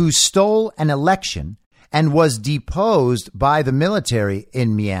 who stole an election and was deposed by the military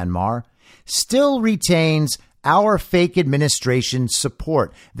in Myanmar, still retains our fake administration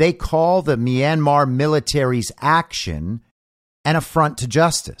support. They call the Myanmar military's action an affront to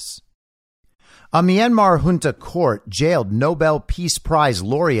justice. A Myanmar junta court jailed Nobel Peace Prize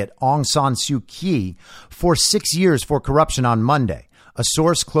laureate Aung San Suu Kyi for 6 years for corruption on Monday, a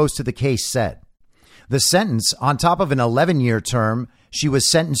source close to the case said. The sentence, on top of an 11-year term she was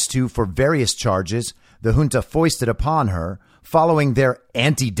sentenced to for various charges the junta foisted upon her following their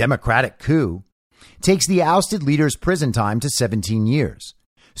anti-democratic coup, takes the ousted leader's prison time to 17 years.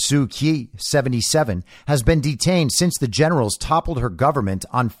 Suu Kyi, 77, has been detained since the generals toppled her government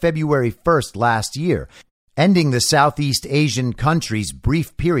on February 1st last year, ending the Southeast Asian country's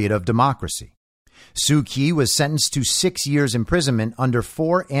brief period of democracy. Suu Kyi was sentenced to 6 years imprisonment under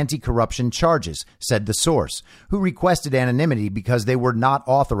 4 anti-corruption charges, said the source, who requested anonymity because they were not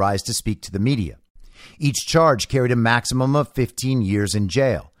authorized to speak to the media. Each charge carried a maximum of 15 years in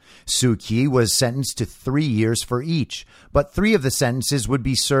jail. Suu Kyi was sentenced to 3 years for each, but 3 of the sentences would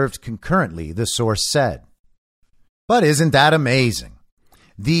be served concurrently, the source said. But isn't that amazing?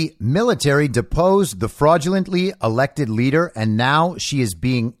 The military deposed the fraudulently elected leader, and now she is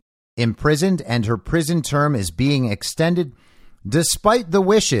being imprisoned and her prison term is being extended despite the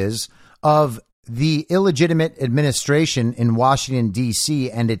wishes of the illegitimate administration in Washington, D.C.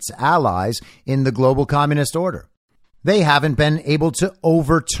 and its allies in the global communist order. They haven't been able to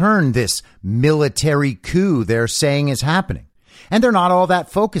overturn this military coup they're saying is happening. And they're not all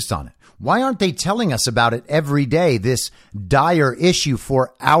that focused on it. Why aren't they telling us about it every day, this dire issue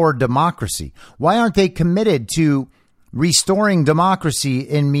for our democracy? Why aren't they committed to restoring democracy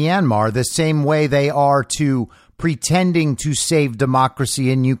in Myanmar the same way they are to pretending to save democracy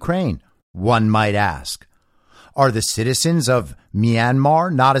in Ukraine? One might ask. Are the citizens of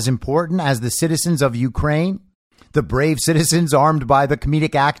Myanmar not as important as the citizens of Ukraine? The brave citizens armed by the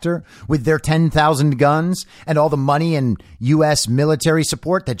comedic actor with their 10,000 guns and all the money and U.S. military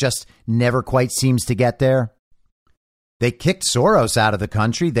support that just never quite seems to get there. They kicked Soros out of the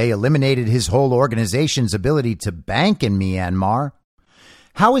country. They eliminated his whole organization's ability to bank in Myanmar.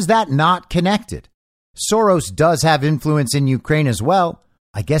 How is that not connected? Soros does have influence in Ukraine as well.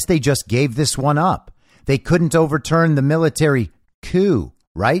 I guess they just gave this one up. They couldn't overturn the military coup,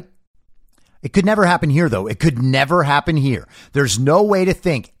 right? It could never happen here, though. It could never happen here. There's no way to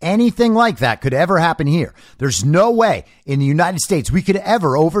think anything like that could ever happen here. There's no way in the United States we could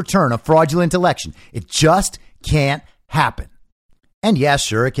ever overturn a fraudulent election. It just can't happen. And yes,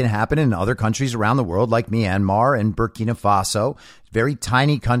 sure, it can happen in other countries around the world like Myanmar and Burkina Faso, very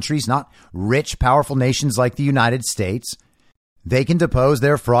tiny countries, not rich, powerful nations like the United States. They can depose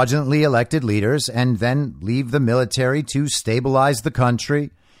their fraudulently elected leaders and then leave the military to stabilize the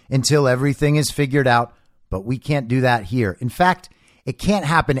country until everything is figured out. But we can't do that here. In fact, it can't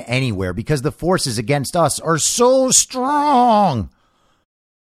happen anywhere because the forces against us are so strong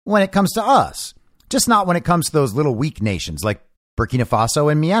when it comes to us. Just not when it comes to those little weak nations like Burkina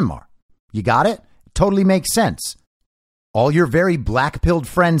Faso and Myanmar. You got it? It totally makes sense. All your very black-pilled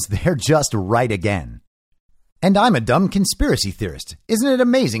friends, they're just right again. And I'm a dumb conspiracy theorist. Isn't it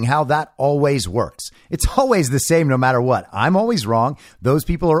amazing how that always works? It's always the same no matter what. I'm always wrong. Those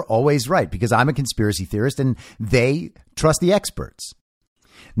people are always right because I'm a conspiracy theorist and they trust the experts.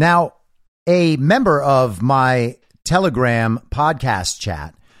 Now, a member of my Telegram podcast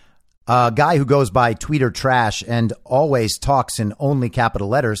chat, a guy who goes by Tweeter Trash and always talks in only capital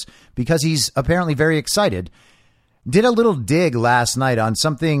letters because he's apparently very excited, did a little dig last night on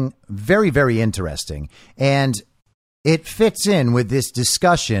something very, very interesting. And it fits in with this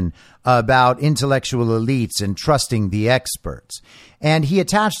discussion about intellectual elites and trusting the experts. And he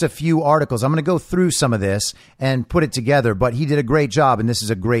attached a few articles. I'm going to go through some of this and put it together, but he did a great job. And this is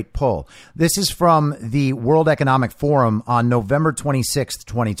a great pull. This is from the World Economic Forum on November 26th,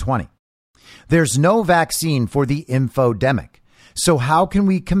 2020. There's no vaccine for the infodemic. So how can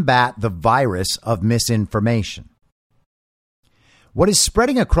we combat the virus of misinformation? What is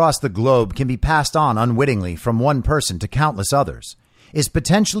spreading across the globe can be passed on unwittingly from one person to countless others, is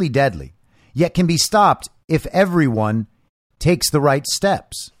potentially deadly, yet can be stopped if everyone takes the right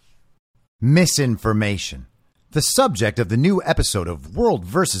steps. Misinformation, the subject of the new episode of World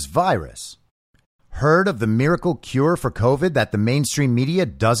vs. Virus. Heard of the miracle cure for COVID that the mainstream media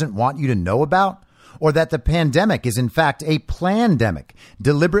doesn't want you to know about? Or that the pandemic is in fact a plandemic,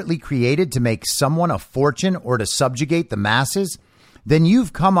 deliberately created to make someone a fortune or to subjugate the masses? Then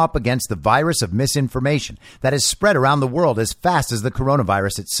you've come up against the virus of misinformation that has spread around the world as fast as the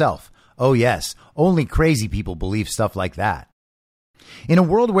coronavirus itself. Oh yes, only crazy people believe stuff like that. In a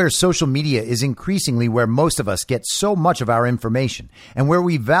world where social media is increasingly where most of us get so much of our information and where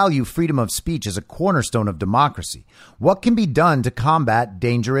we value freedom of speech as a cornerstone of democracy, what can be done to combat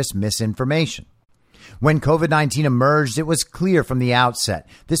dangerous misinformation? When COVID-19 emerged, it was clear from the outset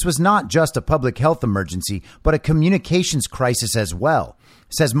this was not just a public health emergency, but a communications crisis as well,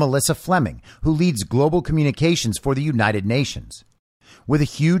 says Melissa Fleming, who leads global communications for the United Nations. With a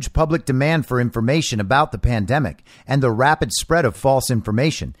huge public demand for information about the pandemic and the rapid spread of false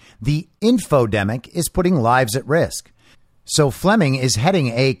information, the infodemic is putting lives at risk. So Fleming is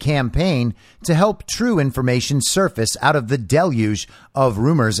heading a campaign to help true information surface out of the deluge of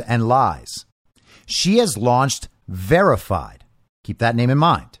rumors and lies. She has launched Verified, keep that name in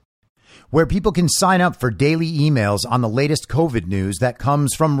mind, where people can sign up for daily emails on the latest COVID news that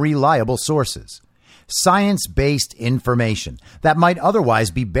comes from reliable sources. Science-based information that might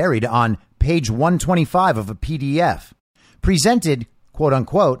otherwise be buried on page 125 of a PDF, presented, quote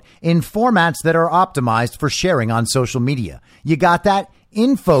unquote, in formats that are optimized for sharing on social media. You got that?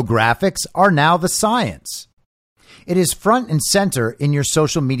 Infographics are now the science. It is front and center in your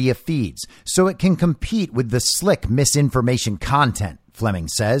social media feeds, so it can compete with the slick misinformation content, Fleming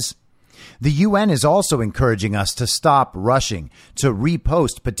says. The UN is also encouraging us to stop rushing to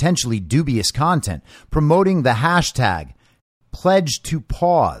repost potentially dubious content, promoting the hashtag pledge to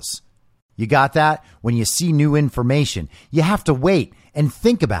pause. You got that? When you see new information, you have to wait and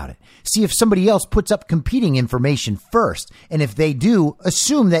think about it. See if somebody else puts up competing information first. And if they do,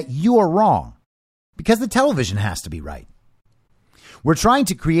 assume that you're wrong. Because the television has to be right. We're trying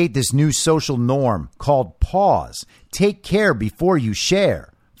to create this new social norm called pause. Take care before you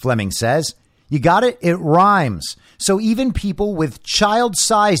share, Fleming says. You got it? It rhymes. So even people with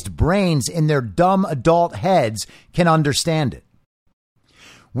child-sized brains in their dumb adult heads can understand it.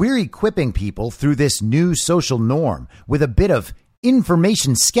 We're equipping people through this new social norm with a bit of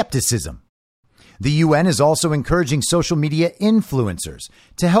information skepticism. The UN is also encouraging social media influencers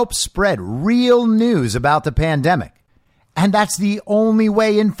to help spread real news about the pandemic. And that's the only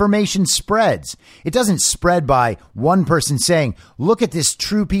way information spreads. It doesn't spread by one person saying, look at this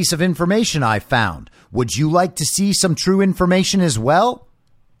true piece of information I found. Would you like to see some true information as well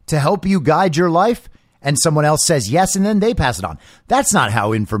to help you guide your life? And someone else says yes, and then they pass it on. That's not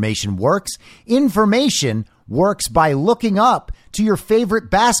how information works. Information works by looking up to your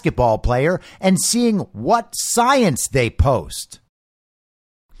favorite basketball player and seeing what science they post.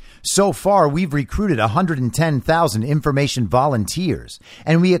 So far, we've recruited 110,000 information volunteers,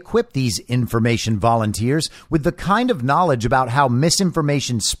 and we equip these information volunteers with the kind of knowledge about how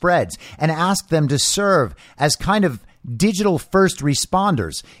misinformation spreads and ask them to serve as kind of digital first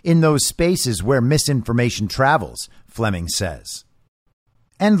responders in those spaces where misinformation travels, Fleming says.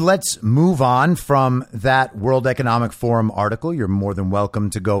 And let's move on from that World Economic Forum article. You're more than welcome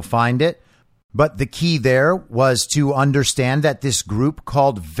to go find it. But the key there was to understand that this group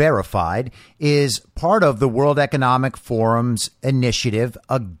called Verified is part of the World Economic Forum's initiative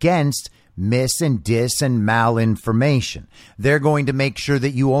against mis and dis and malinformation. They're going to make sure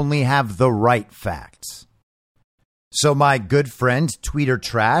that you only have the right facts. So my good friend, Tweeter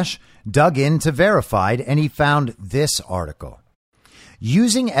Trash, dug into Verified and he found this article.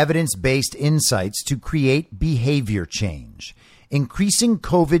 Using evidence-based insights to create behavior change. Increasing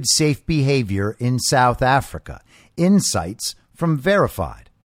COVID-safe behavior in South Africa. Insights from Verified.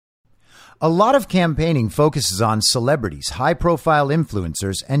 A lot of campaigning focuses on celebrities, high-profile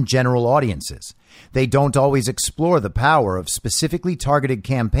influencers, and general audiences. They don't always explore the power of specifically targeted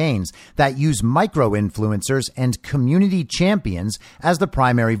campaigns that use micro-influencers and community champions as the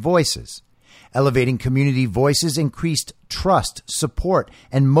primary voices. Elevating community voices increased trust, support,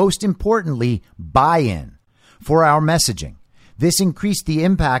 and most importantly, buy-in for our messaging. This increased the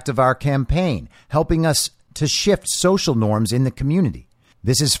impact of our campaign, helping us to shift social norms in the community.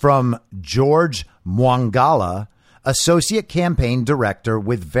 This is from George Mwangala, Associate Campaign Director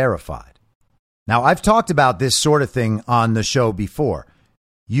with Verified. Now, I've talked about this sort of thing on the show before.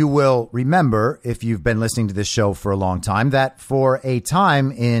 You will remember, if you've been listening to this show for a long time, that for a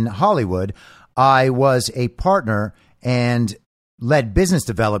time in Hollywood, I was a partner and led business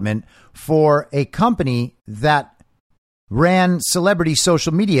development for a company that ran celebrity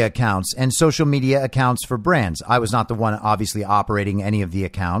social media accounts and social media accounts for brands. I was not the one obviously operating any of the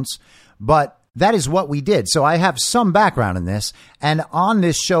accounts, but that is what we did. So I have some background in this. And on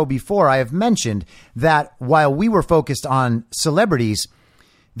this show before, I have mentioned that while we were focused on celebrities,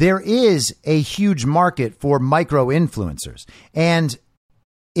 there is a huge market for micro influencers. And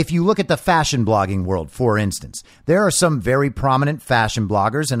If you look at the fashion blogging world, for instance, there are some very prominent fashion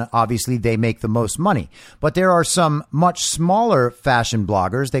bloggers, and obviously they make the most money. But there are some much smaller fashion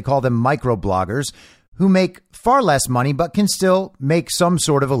bloggers, they call them micro bloggers, who make far less money but can still make some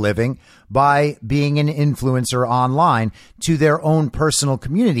sort of a living by being an influencer online to their own personal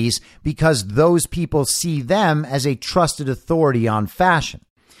communities because those people see them as a trusted authority on fashion.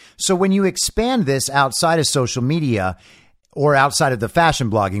 So when you expand this outside of social media, or outside of the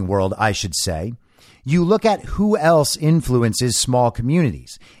fashion blogging world, I should say, you look at who else influences small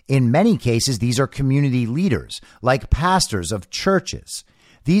communities. In many cases, these are community leaders, like pastors of churches.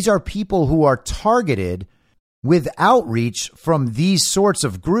 These are people who are targeted with outreach from these sorts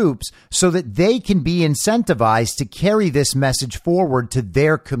of groups so that they can be incentivized to carry this message forward to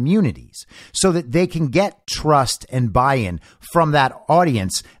their communities so that they can get trust and buy-in from that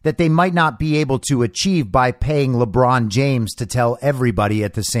audience that they might not be able to achieve by paying LeBron James to tell everybody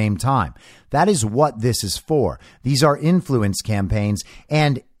at the same time. That is what this is for. These are influence campaigns.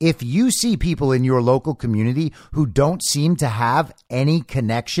 And if you see people in your local community who don't seem to have any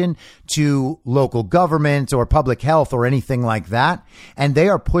connection to local government or public health or anything like that, and they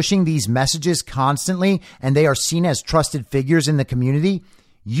are pushing these messages constantly and they are seen as trusted figures in the community,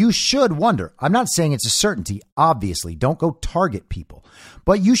 you should wonder. I'm not saying it's a certainty. Obviously, don't go target people,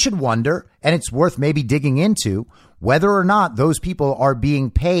 but you should wonder, and it's worth maybe digging into whether or not those people are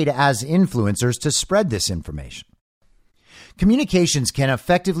being paid as influencers to spread this information. Communications can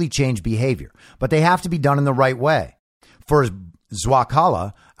effectively change behavior, but they have to be done in the right way. For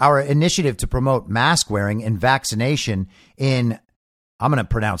Zwakala, our initiative to promote mask wearing and vaccination in, I'm going to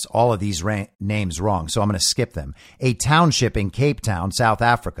pronounce all of these names wrong, so I'm going to skip them, a township in Cape Town, South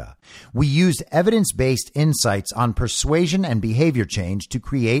Africa, we used evidence-based insights on persuasion and behavior change to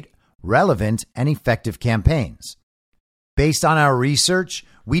create relevant and effective campaigns. Based on our research,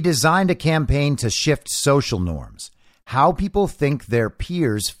 we designed a campaign to shift social norms, how people think their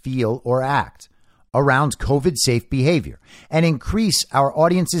peers feel or act around COVID-safe behavior, and increase our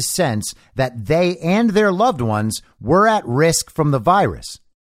audience's sense that they and their loved ones were at risk from the virus.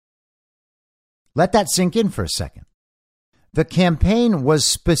 Let that sink in for a second. The campaign was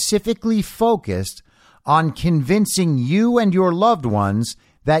specifically focused on convincing you and your loved ones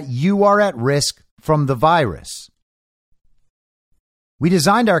that you are at risk from the virus. We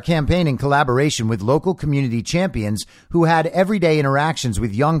designed our campaign in collaboration with local community champions who had everyday interactions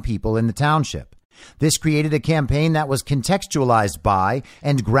with young people in the township. This created a campaign that was contextualized by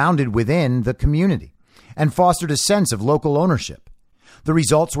and grounded within the community and fostered a sense of local ownership. The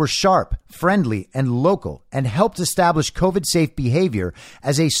results were sharp, friendly, and local and helped establish COVID-safe behavior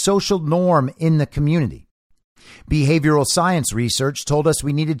as a social norm in the community. Behavioral science research told us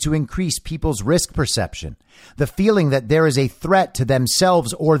we needed to increase people's risk perception, the feeling that there is a threat to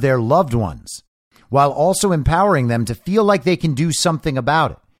themselves or their loved ones, while also empowering them to feel like they can do something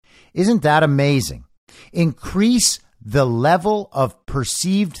about it. Isn't that amazing? Increase the level of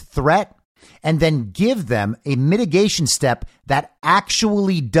perceived threat and then give them a mitigation step that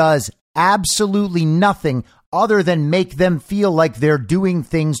actually does absolutely nothing other than make them feel like they're doing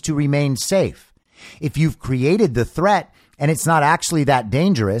things to remain safe. If you've created the threat and it's not actually that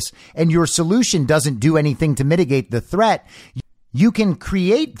dangerous and your solution doesn't do anything to mitigate the threat, you can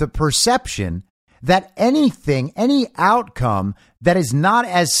create the perception that anything, any outcome that is not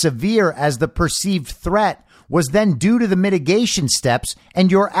as severe as the perceived threat was then due to the mitigation steps,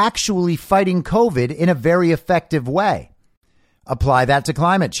 and you're actually fighting COVID in a very effective way. Apply that to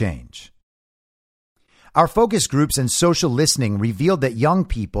climate change. Our focus groups and social listening revealed that young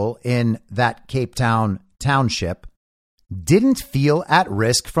people in that Cape Town township didn't feel at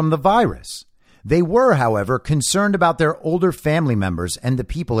risk from the virus. They were, however, concerned about their older family members and the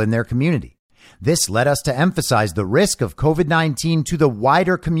people in their community. This led us to emphasize the risk of COVID-19 to the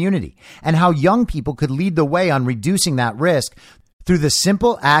wider community and how young people could lead the way on reducing that risk through the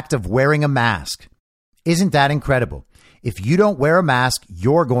simple act of wearing a mask. Isn't that incredible? If you don't wear a mask,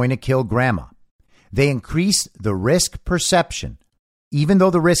 you're going to kill grandma. They increase the risk perception, even though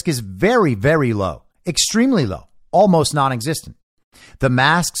the risk is very, very low, extremely low, almost non-existent. The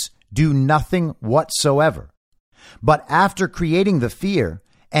masks do nothing whatsoever. But after creating the fear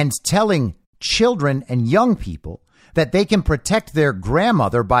and telling children and young people that they can protect their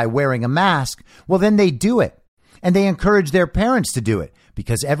grandmother by wearing a mask, well, then they do it. And they encourage their parents to do it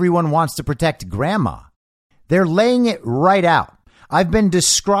because everyone wants to protect grandma. They're laying it right out. I've been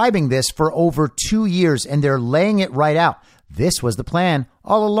describing this for over 2 years and they're laying it right out. This was the plan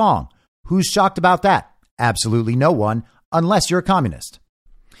all along. Who's shocked about that? Absolutely no one, unless you're a communist.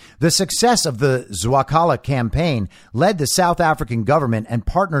 The success of the Zwakala campaign led the South African government and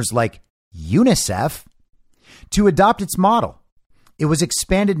partners like UNICEF to adopt its model. It was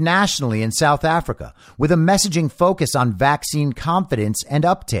expanded nationally in South Africa with a messaging focus on vaccine confidence and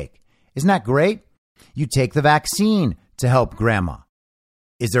uptake. Isn't that great? You take the vaccine to help grandma.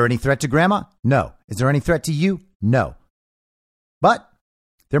 Is there any threat to grandma? No. Is there any threat to you? No. But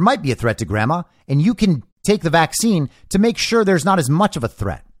there might be a threat to grandma, and you can take the vaccine to make sure there's not as much of a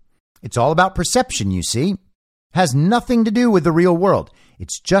threat. It's all about perception, you see. Has nothing to do with the real world.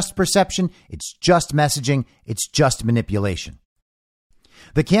 It's just perception. It's just messaging. It's just manipulation.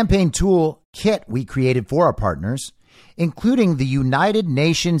 The campaign tool kit we created for our partners, including the United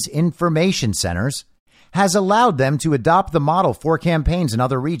Nations Information Centers, has allowed them to adopt the model for campaigns in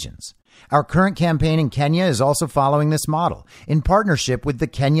other regions. Our current campaign in Kenya is also following this model in partnership with the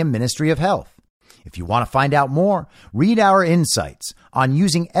Kenya Ministry of Health. If you want to find out more, read our insights on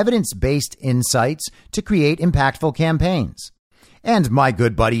using evidence-based insights to create impactful campaigns. And my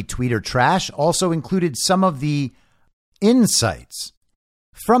good buddy Tweeter Trash also included some of the insights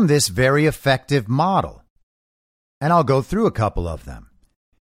from this very effective model. And I'll go through a couple of them.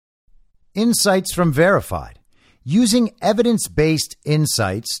 Insights from Verified. Using evidence-based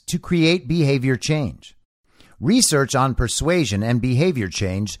insights to create behavior change. Research on persuasion and behavior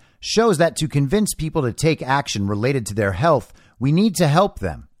change shows that to convince people to take action related to their health, we need to help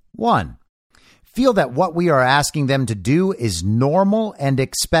them. 1. Feel that what we are asking them to do is normal and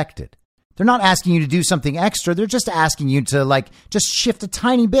expected. They're not asking you to do something extra. They're just asking you to just shift a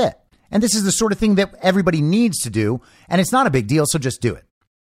tiny bit. And this is the sort of thing that everybody needs to do. And it's not a big deal. So just do it.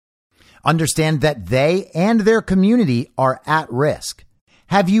 Understand that they and their community are at risk.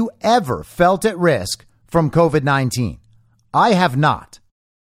 Have you ever felt at risk from COVID-19? I have not.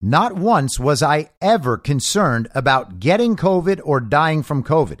 Not once was I ever concerned about getting COVID or dying from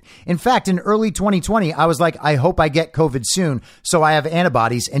COVID. In fact, in early 2020, I was like, I hope I get COVID soon so I have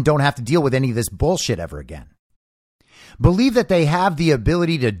antibodies and don't have to deal with any of this bullshit ever again. Believe that they have the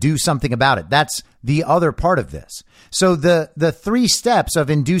ability to do something about it. That's the other part of this. So the 3 steps of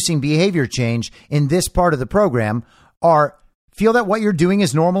inducing behavior change in this part of the program are: feel that what you're doing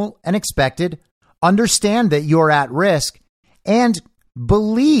is normal and expected, understand that you're at risk, and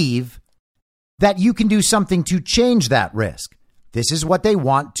believe that you can do something to change that risk. This is what they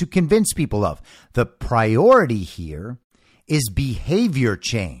want to convince people of. The priority here is behavior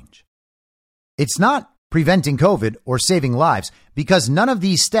change. It's not preventing COVID or saving lives, because none of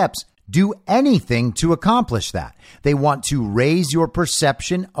these steps do anything to accomplish that. They want to raise your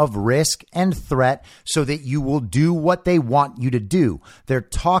perception of risk and threat so that you will do what they want you to do. They're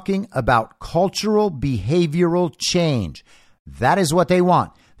talking about cultural behavioral change. That is what they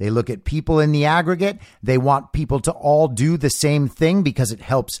want. They look at people in the aggregate. They want people to all do the same thing because it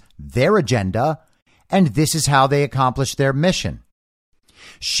helps their agenda. And this is how they accomplish their mission.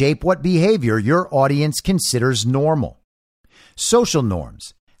 Shape what behavior your audience considers normal. Social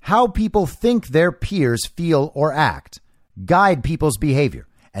norms. How people think their peers feel or act. Guide people's behavior.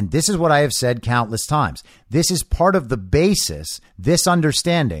 And this is what I have said countless times. This is part of the basis, this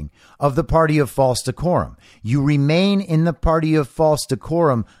understanding of the party of false decorum. You remain in the party of false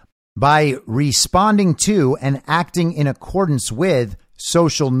decorum by responding to and acting in accordance with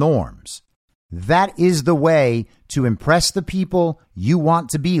social norms. That is the way to impress the people you want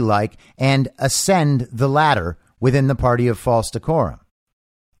to be like and ascend the ladder within the party of false decorum.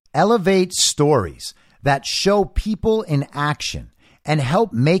 Elevate stories that show people in action and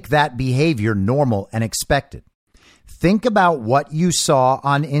help make that behavior normal and expected. Think about what you saw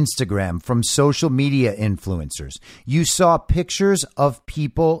on Instagram from social media influencers. You saw pictures of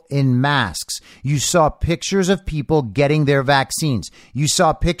people in masks. You saw pictures of people getting their vaccines. You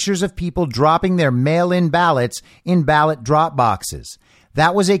saw pictures of people dropping their mail-in ballots in ballot drop boxes.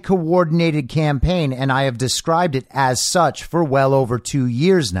 That was a coordinated campaign, and I have described it as such for well over 2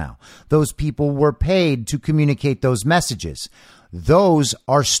 years now. Those people were paid to communicate those messages. Those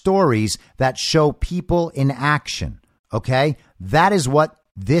are stories that show people in action. Okay? That is what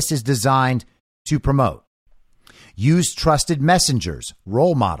this is designed to promote. Use trusted messengers,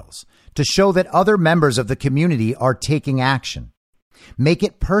 role models, to show that other members of the community are taking action. Make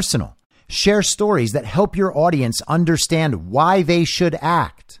it personal. Share stories that help your audience understand why they should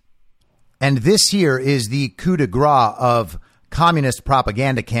act. And this here is the coup de grace of communist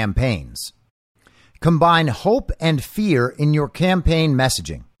propaganda campaigns. Combine hope and fear in your campaign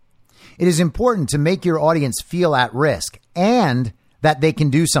messaging. It is important to make your audience feel at risk and that they can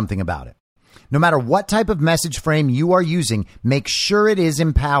do something about it. No matter what type of message frame you are using, make sure it is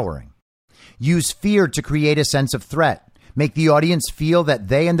empowering. Use fear to create a sense of threat. Make the audience feel that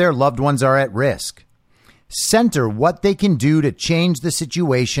they and their loved ones are at risk. Center what they can do to change the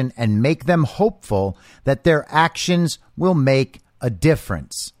situation and make them hopeful that their actions will make a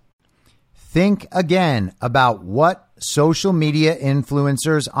difference. Think again about what social media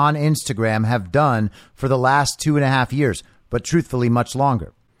influencers on Instagram have done for the last 2.5 years, but truthfully much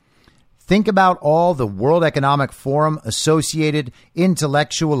longer. Think about all the World Economic Forum associated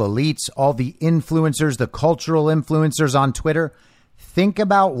intellectual elites, all the influencers, the cultural influencers on Twitter. Think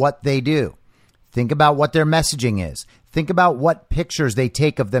about what they do. Think about what their messaging is. Think about what pictures they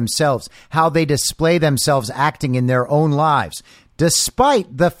take of themselves, how they display themselves acting in their own lives,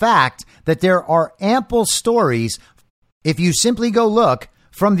 despite the fact that there are ample stories, if you simply go look,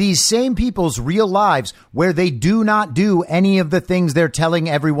 from these same people's real lives where they do not do any of the things they're telling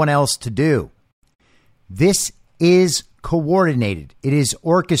everyone else to do. This is coordinated. It is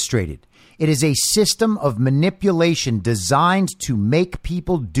orchestrated. It is a system of manipulation designed to make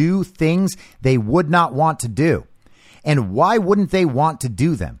people do things they would not want to do. And why wouldn't they want to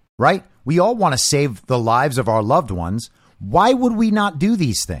do them, right? We all want to save the lives of our loved ones. Why would we not do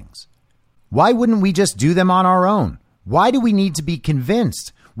these things? Why wouldn't we just do them on our own? Why do we need to be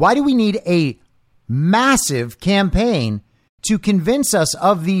convinced? Why do we need a massive campaign to convince us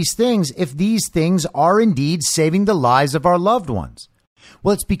of these things if these things are indeed saving the lives of our loved ones?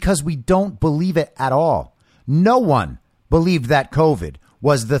 Well, it's because we don't believe it at all. No one believed that COVID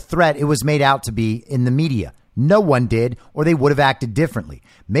was the threat it was made out to be in the media. No one did, or they would have acted differently.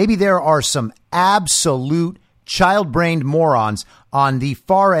 Maybe there are some absolute child-brained morons on the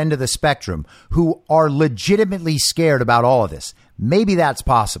far end of the spectrum who are legitimately scared about all of this. Maybe that's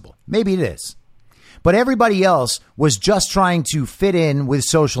possible. Maybe it is. But everybody else was just trying to fit in with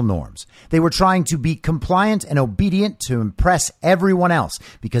social norms. They were trying to be compliant and obedient to impress everyone else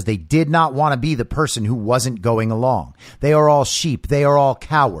because they did not want to be the person who wasn't going along. They are all sheep. They are all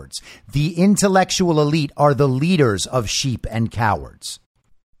cowards. The intellectual elite are the leaders of sheep and cowards.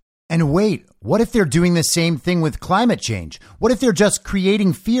 And wait, what if they're doing the same thing with climate change? What if they're just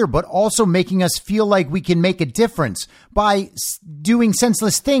creating fear, but also making us feel like we can make a difference by doing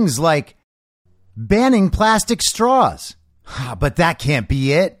senseless things like banning plastic straws? But that can't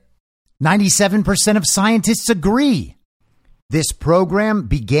be it. 97% of scientists agree. This program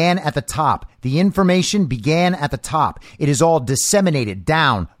began at the top. The information began at the top. It is all disseminated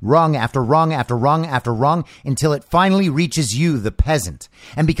down, rung after rung after rung after rung, until it finally reaches you, the peasant.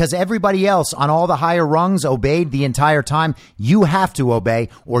 And because everybody else on all the higher rungs obeyed the entire time, you have to obey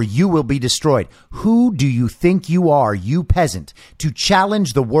or you will be destroyed. Who do you think you are, you peasant, to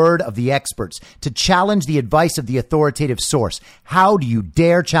challenge the word of the experts, to challenge the advice of the authoritative source? How do you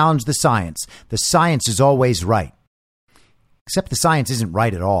dare challenge the science? The science is always right. Except the science isn't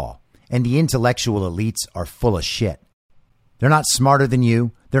right at all. And the intellectual elites are full of shit. They're not smarter than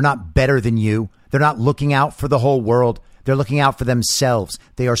you. They're not better than you. They're not looking out for the whole world. They're looking out for themselves.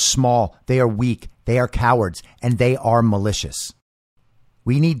 They are small. They are weak. They are cowards. And they are malicious.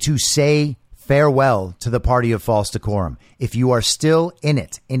 We need to say farewell to the party of false decorum. If you are still in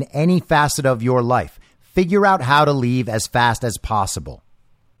it, in any facet of your life, figure out how to leave as fast as possible.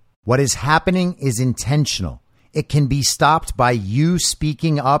 What is happening is intentional. It can be stopped by you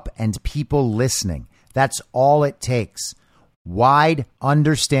speaking up and people listening. That's all it takes. Wide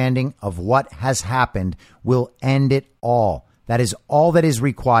understanding of what has happened will end it all. That is all that is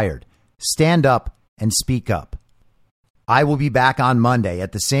required. Stand up and speak up. I will be back on Monday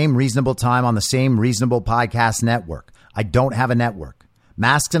at the same reasonable time on the same reasonable podcast network. I don't have a network.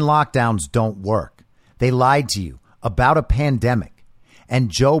 Masks and lockdowns don't work. They lied to you about a pandemic.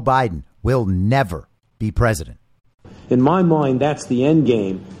 And Joe Biden will never be president. In my mind, that's the end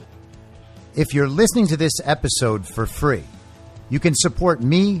game. If you're listening to this episode for free, you can support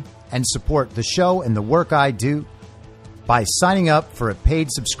me and support the show and the work I do by signing up for a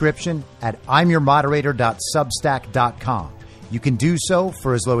paid subscription at imyourmoderator.substack.com. You can do so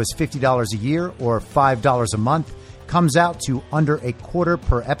for as low as $50 a year or $5 a month. Comes out to under $0.25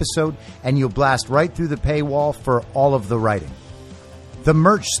 per episode, and you'll blast right through the paywall for all of the writing. The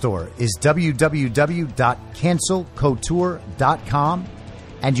merch store is www.cancelcouture.com,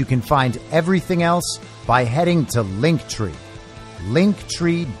 and you can find everything else by heading to Linktree,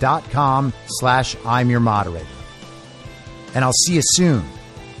 linktree.com/I'mYourModerator. And I'll see you soon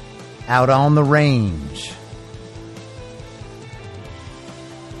out on the range.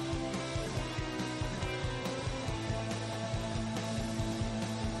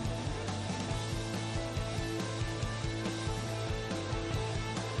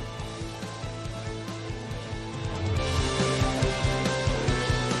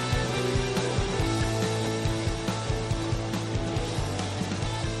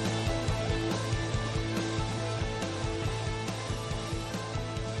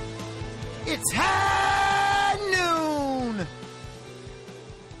 It's high noon.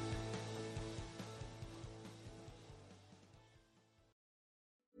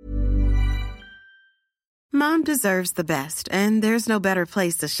 Mom deserves the best, and there's no better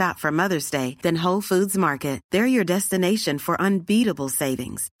place to shop for Mother's Day than Whole Foods Market. They're your destination for unbeatable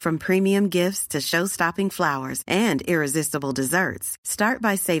savings, from premium gifts to show-stopping flowers and irresistible desserts. Start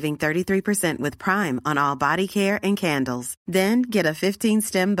by saving 33% with Prime on all body care and candles. Then get a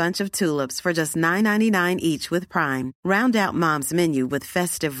 15-stem bunch of tulips for just $9.99 each with Prime. Round out Mom's menu with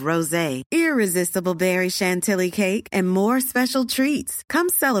festive rosé, irresistible berry chantilly cake, and more special treats. Come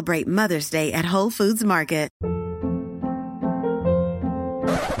celebrate Mother's Day at Whole Foods Market.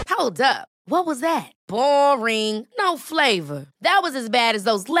 Hold up. What was that? Boring. No flavor. That was as bad as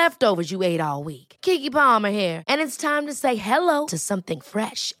those leftovers you ate all week. Keke Palmer here, and it's time to say hello to something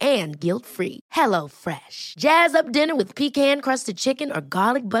fresh and guilt-free. Hello Fresh. Jazz up dinner with pecan-crusted chicken or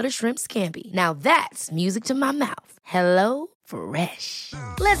garlic butter shrimp scampi. Now that's music to my mouth. Hello Fresh.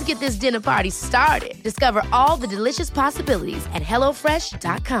 Let's get this dinner party started. Discover all the delicious possibilities at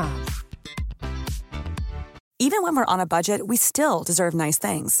HelloFresh.com. Even when we're on a budget, we still deserve nice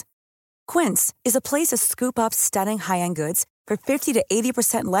things. Quince is a place to scoop up stunning high-end goods for 50 to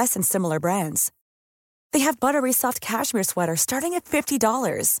 80% less than similar brands. They have buttery soft cashmere sweaters starting at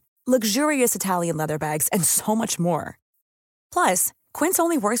 $50, luxurious Italian leather bags, and so much more. Plus, Quince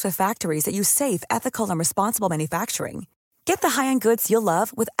only works with factories that use safe, ethical, and responsible manufacturing. Get the high-end goods you'll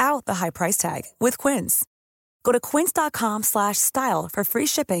love without the high price tag with Quince. Go to quince.com/style for free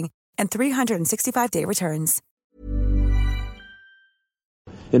shipping and 365-day returns.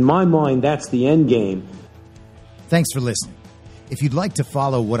 In my mind, that's the end game. Thanks for listening. If you'd like to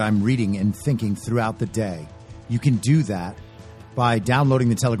follow what I'm reading and thinking throughout the day, you can do that by downloading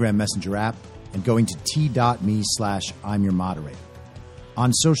the Telegram Messenger app and going to t.me/I'm your moderator.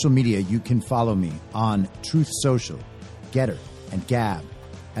 On social media, you can follow me on Truth Social, Getter, and Gab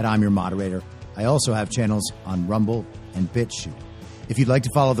at I'm your moderator. I also have channels on Rumble and BitChute. If you'd like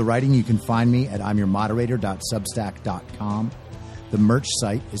to follow the writing, you can find me at imyourmoderator.substack.com. The merch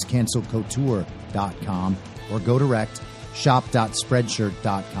site is cancelcouture.com, or go direct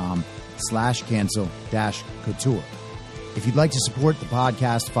shop.spreadshirt.com/cancel-couture. If you'd like to support the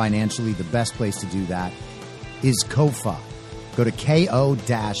podcast financially, the best place to do that is Ko-Fi. Go to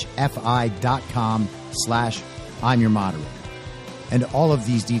ko-fi.com/I'm your moderator. And all of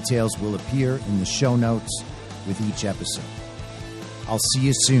these details will appear in the show notes with each episode. I'll see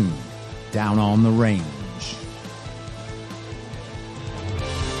you soon down on the range.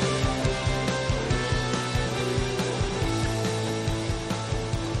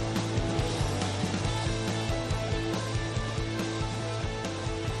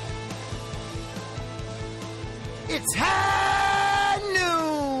 It's high